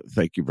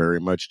 Thank you very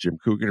much, Jim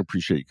Coogan.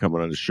 Appreciate you coming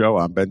on the show.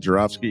 I'm Ben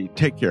Joravsky.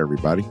 Take care,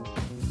 everybody.